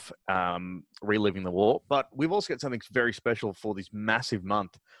of Reliving the War. But we've also got something very special for this massive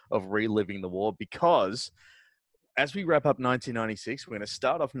month of Reliving the War, because as we wrap up 1996, we're going to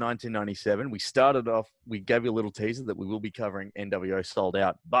start off 1997. We gave you a little teaser that we will be covering NWO Sold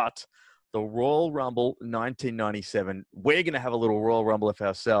Out, but the Royal Rumble 1997, we're going to have a little Royal Rumble of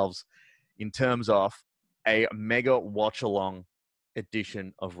ourselves in terms of a mega watch-along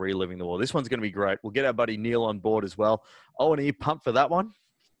edition of Reliving the War. This one's going to be great. We'll get our buddy Neil on board as well. Oh, and are you pumped for that one?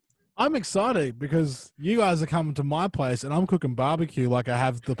 I'm excited because you guys are coming to my place and I'm cooking barbecue like I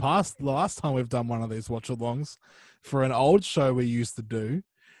have the last time we've done one of these watch-alongs for an old show we used to do.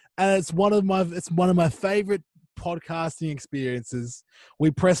 And it's one of my favorite podcasting experiences.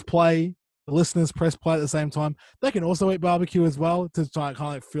 We press play, the listeners press play at the same time. They can also eat barbecue as well to try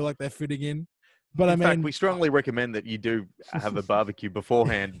kind of feel like they're fitting in. But in fact, we strongly recommend that you do have a barbecue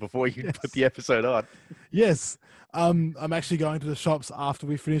beforehand before you put the episode on. Yes. I'm actually going to the shops after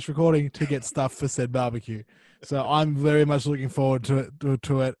we finish recording to get stuff for said barbecue. So I'm very much looking forward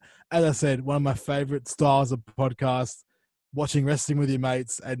to it. As I said, one of my favorite styles of podcast, watching wrestling with your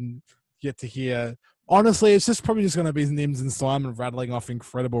mates and get to hear. Honestly, it's probably just going to be Nims and Simon rattling off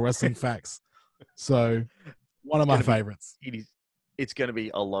incredible wrestling facts. So one of my favorites. It's going to be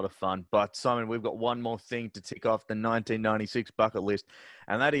a lot of fun. But, Simon, we've got one more thing to tick off the 1996 bucket list,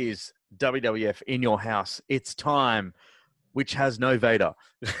 and that is WWF in your house. It's time, which has no Vader.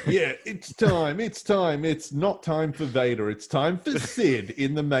 Yeah, it's time. It's time. It's not time for Vader. It's time for Sid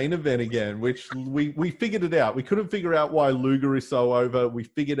in the main event again, which we figured it out. We couldn't figure out why Luger is so over. We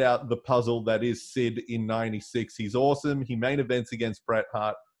figured out the puzzle that is Sid in 96. He's awesome. He main events against Bret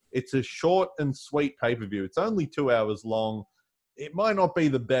Hart. It's a short and sweet pay-per-view. It's only 2 hours long. It might not be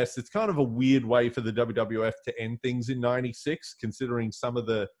the best. It's kind of a weird way for the WWF to end things in 96, considering some of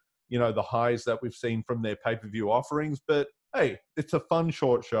the, the highs that we've seen from their pay-per-view offerings. But hey, it's a fun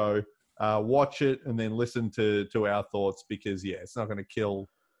short show. Watch it and then listen to our thoughts because, yeah, it's not going to kill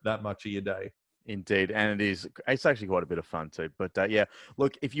that much of your day. Indeed, and it's actually quite a bit of fun too. But yeah,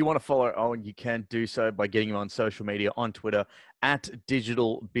 look, if you want to follow Owen, you can do so by getting him on social media on Twitter at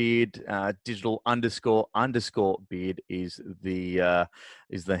digitalbeard, digital__beard is the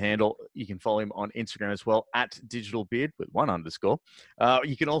handle. You can follow him on Instagram as well at digitalbeard with 1 underscore.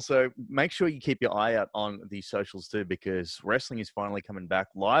 You can also make sure you keep your eye out on the socials too, because wrestling is finally coming back,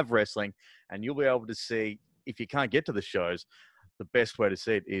 live wrestling, and you'll be able to see, if you can't get to the shows, the best way to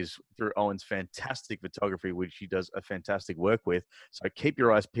see it is through Owen's fantastic photography, which he does a fantastic work with. So keep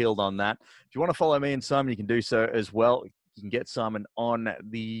your eyes peeled on that. If you want to follow me and Simon, you can do so as well. You can get Simon on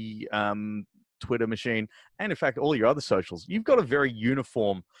the Twitter machine and, in fact, all your other socials. You've got a very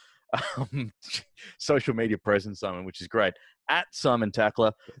uniform social media presence, Simon, which is great. At Simon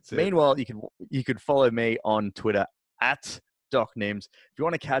Tackler. Meanwhile, you could follow me on Twitter at Doc Nims. If you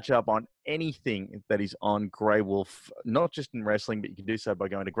want to catch up on anything that is on Grey Wolf, not just in wrestling, but you can do so by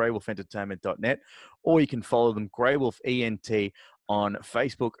going to greywolfentertainment.net, or you can follow them, Grey Wolf ENT, on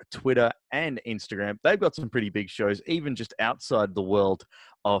Facebook, Twitter, and Instagram. They've got some pretty big shows, even just outside the world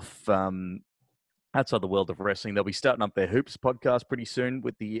of wrestling. They'll be starting up their Hoops podcast pretty soon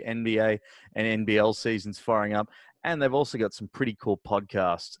with the NBA and NBL seasons firing up. And they've also got some pretty cool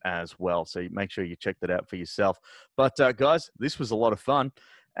podcasts as well. So make sure you check that out for yourself. But guys, this was a lot of fun.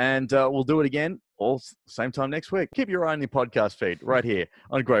 And we'll do it again all same time next week. Keep your eye on the podcast feed right here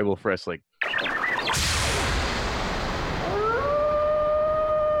on Grey Wolf Wrestling.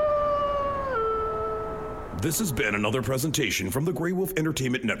 This has been another presentation from the Grey Wolf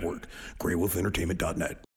Entertainment Network, greywolfentertainment.net.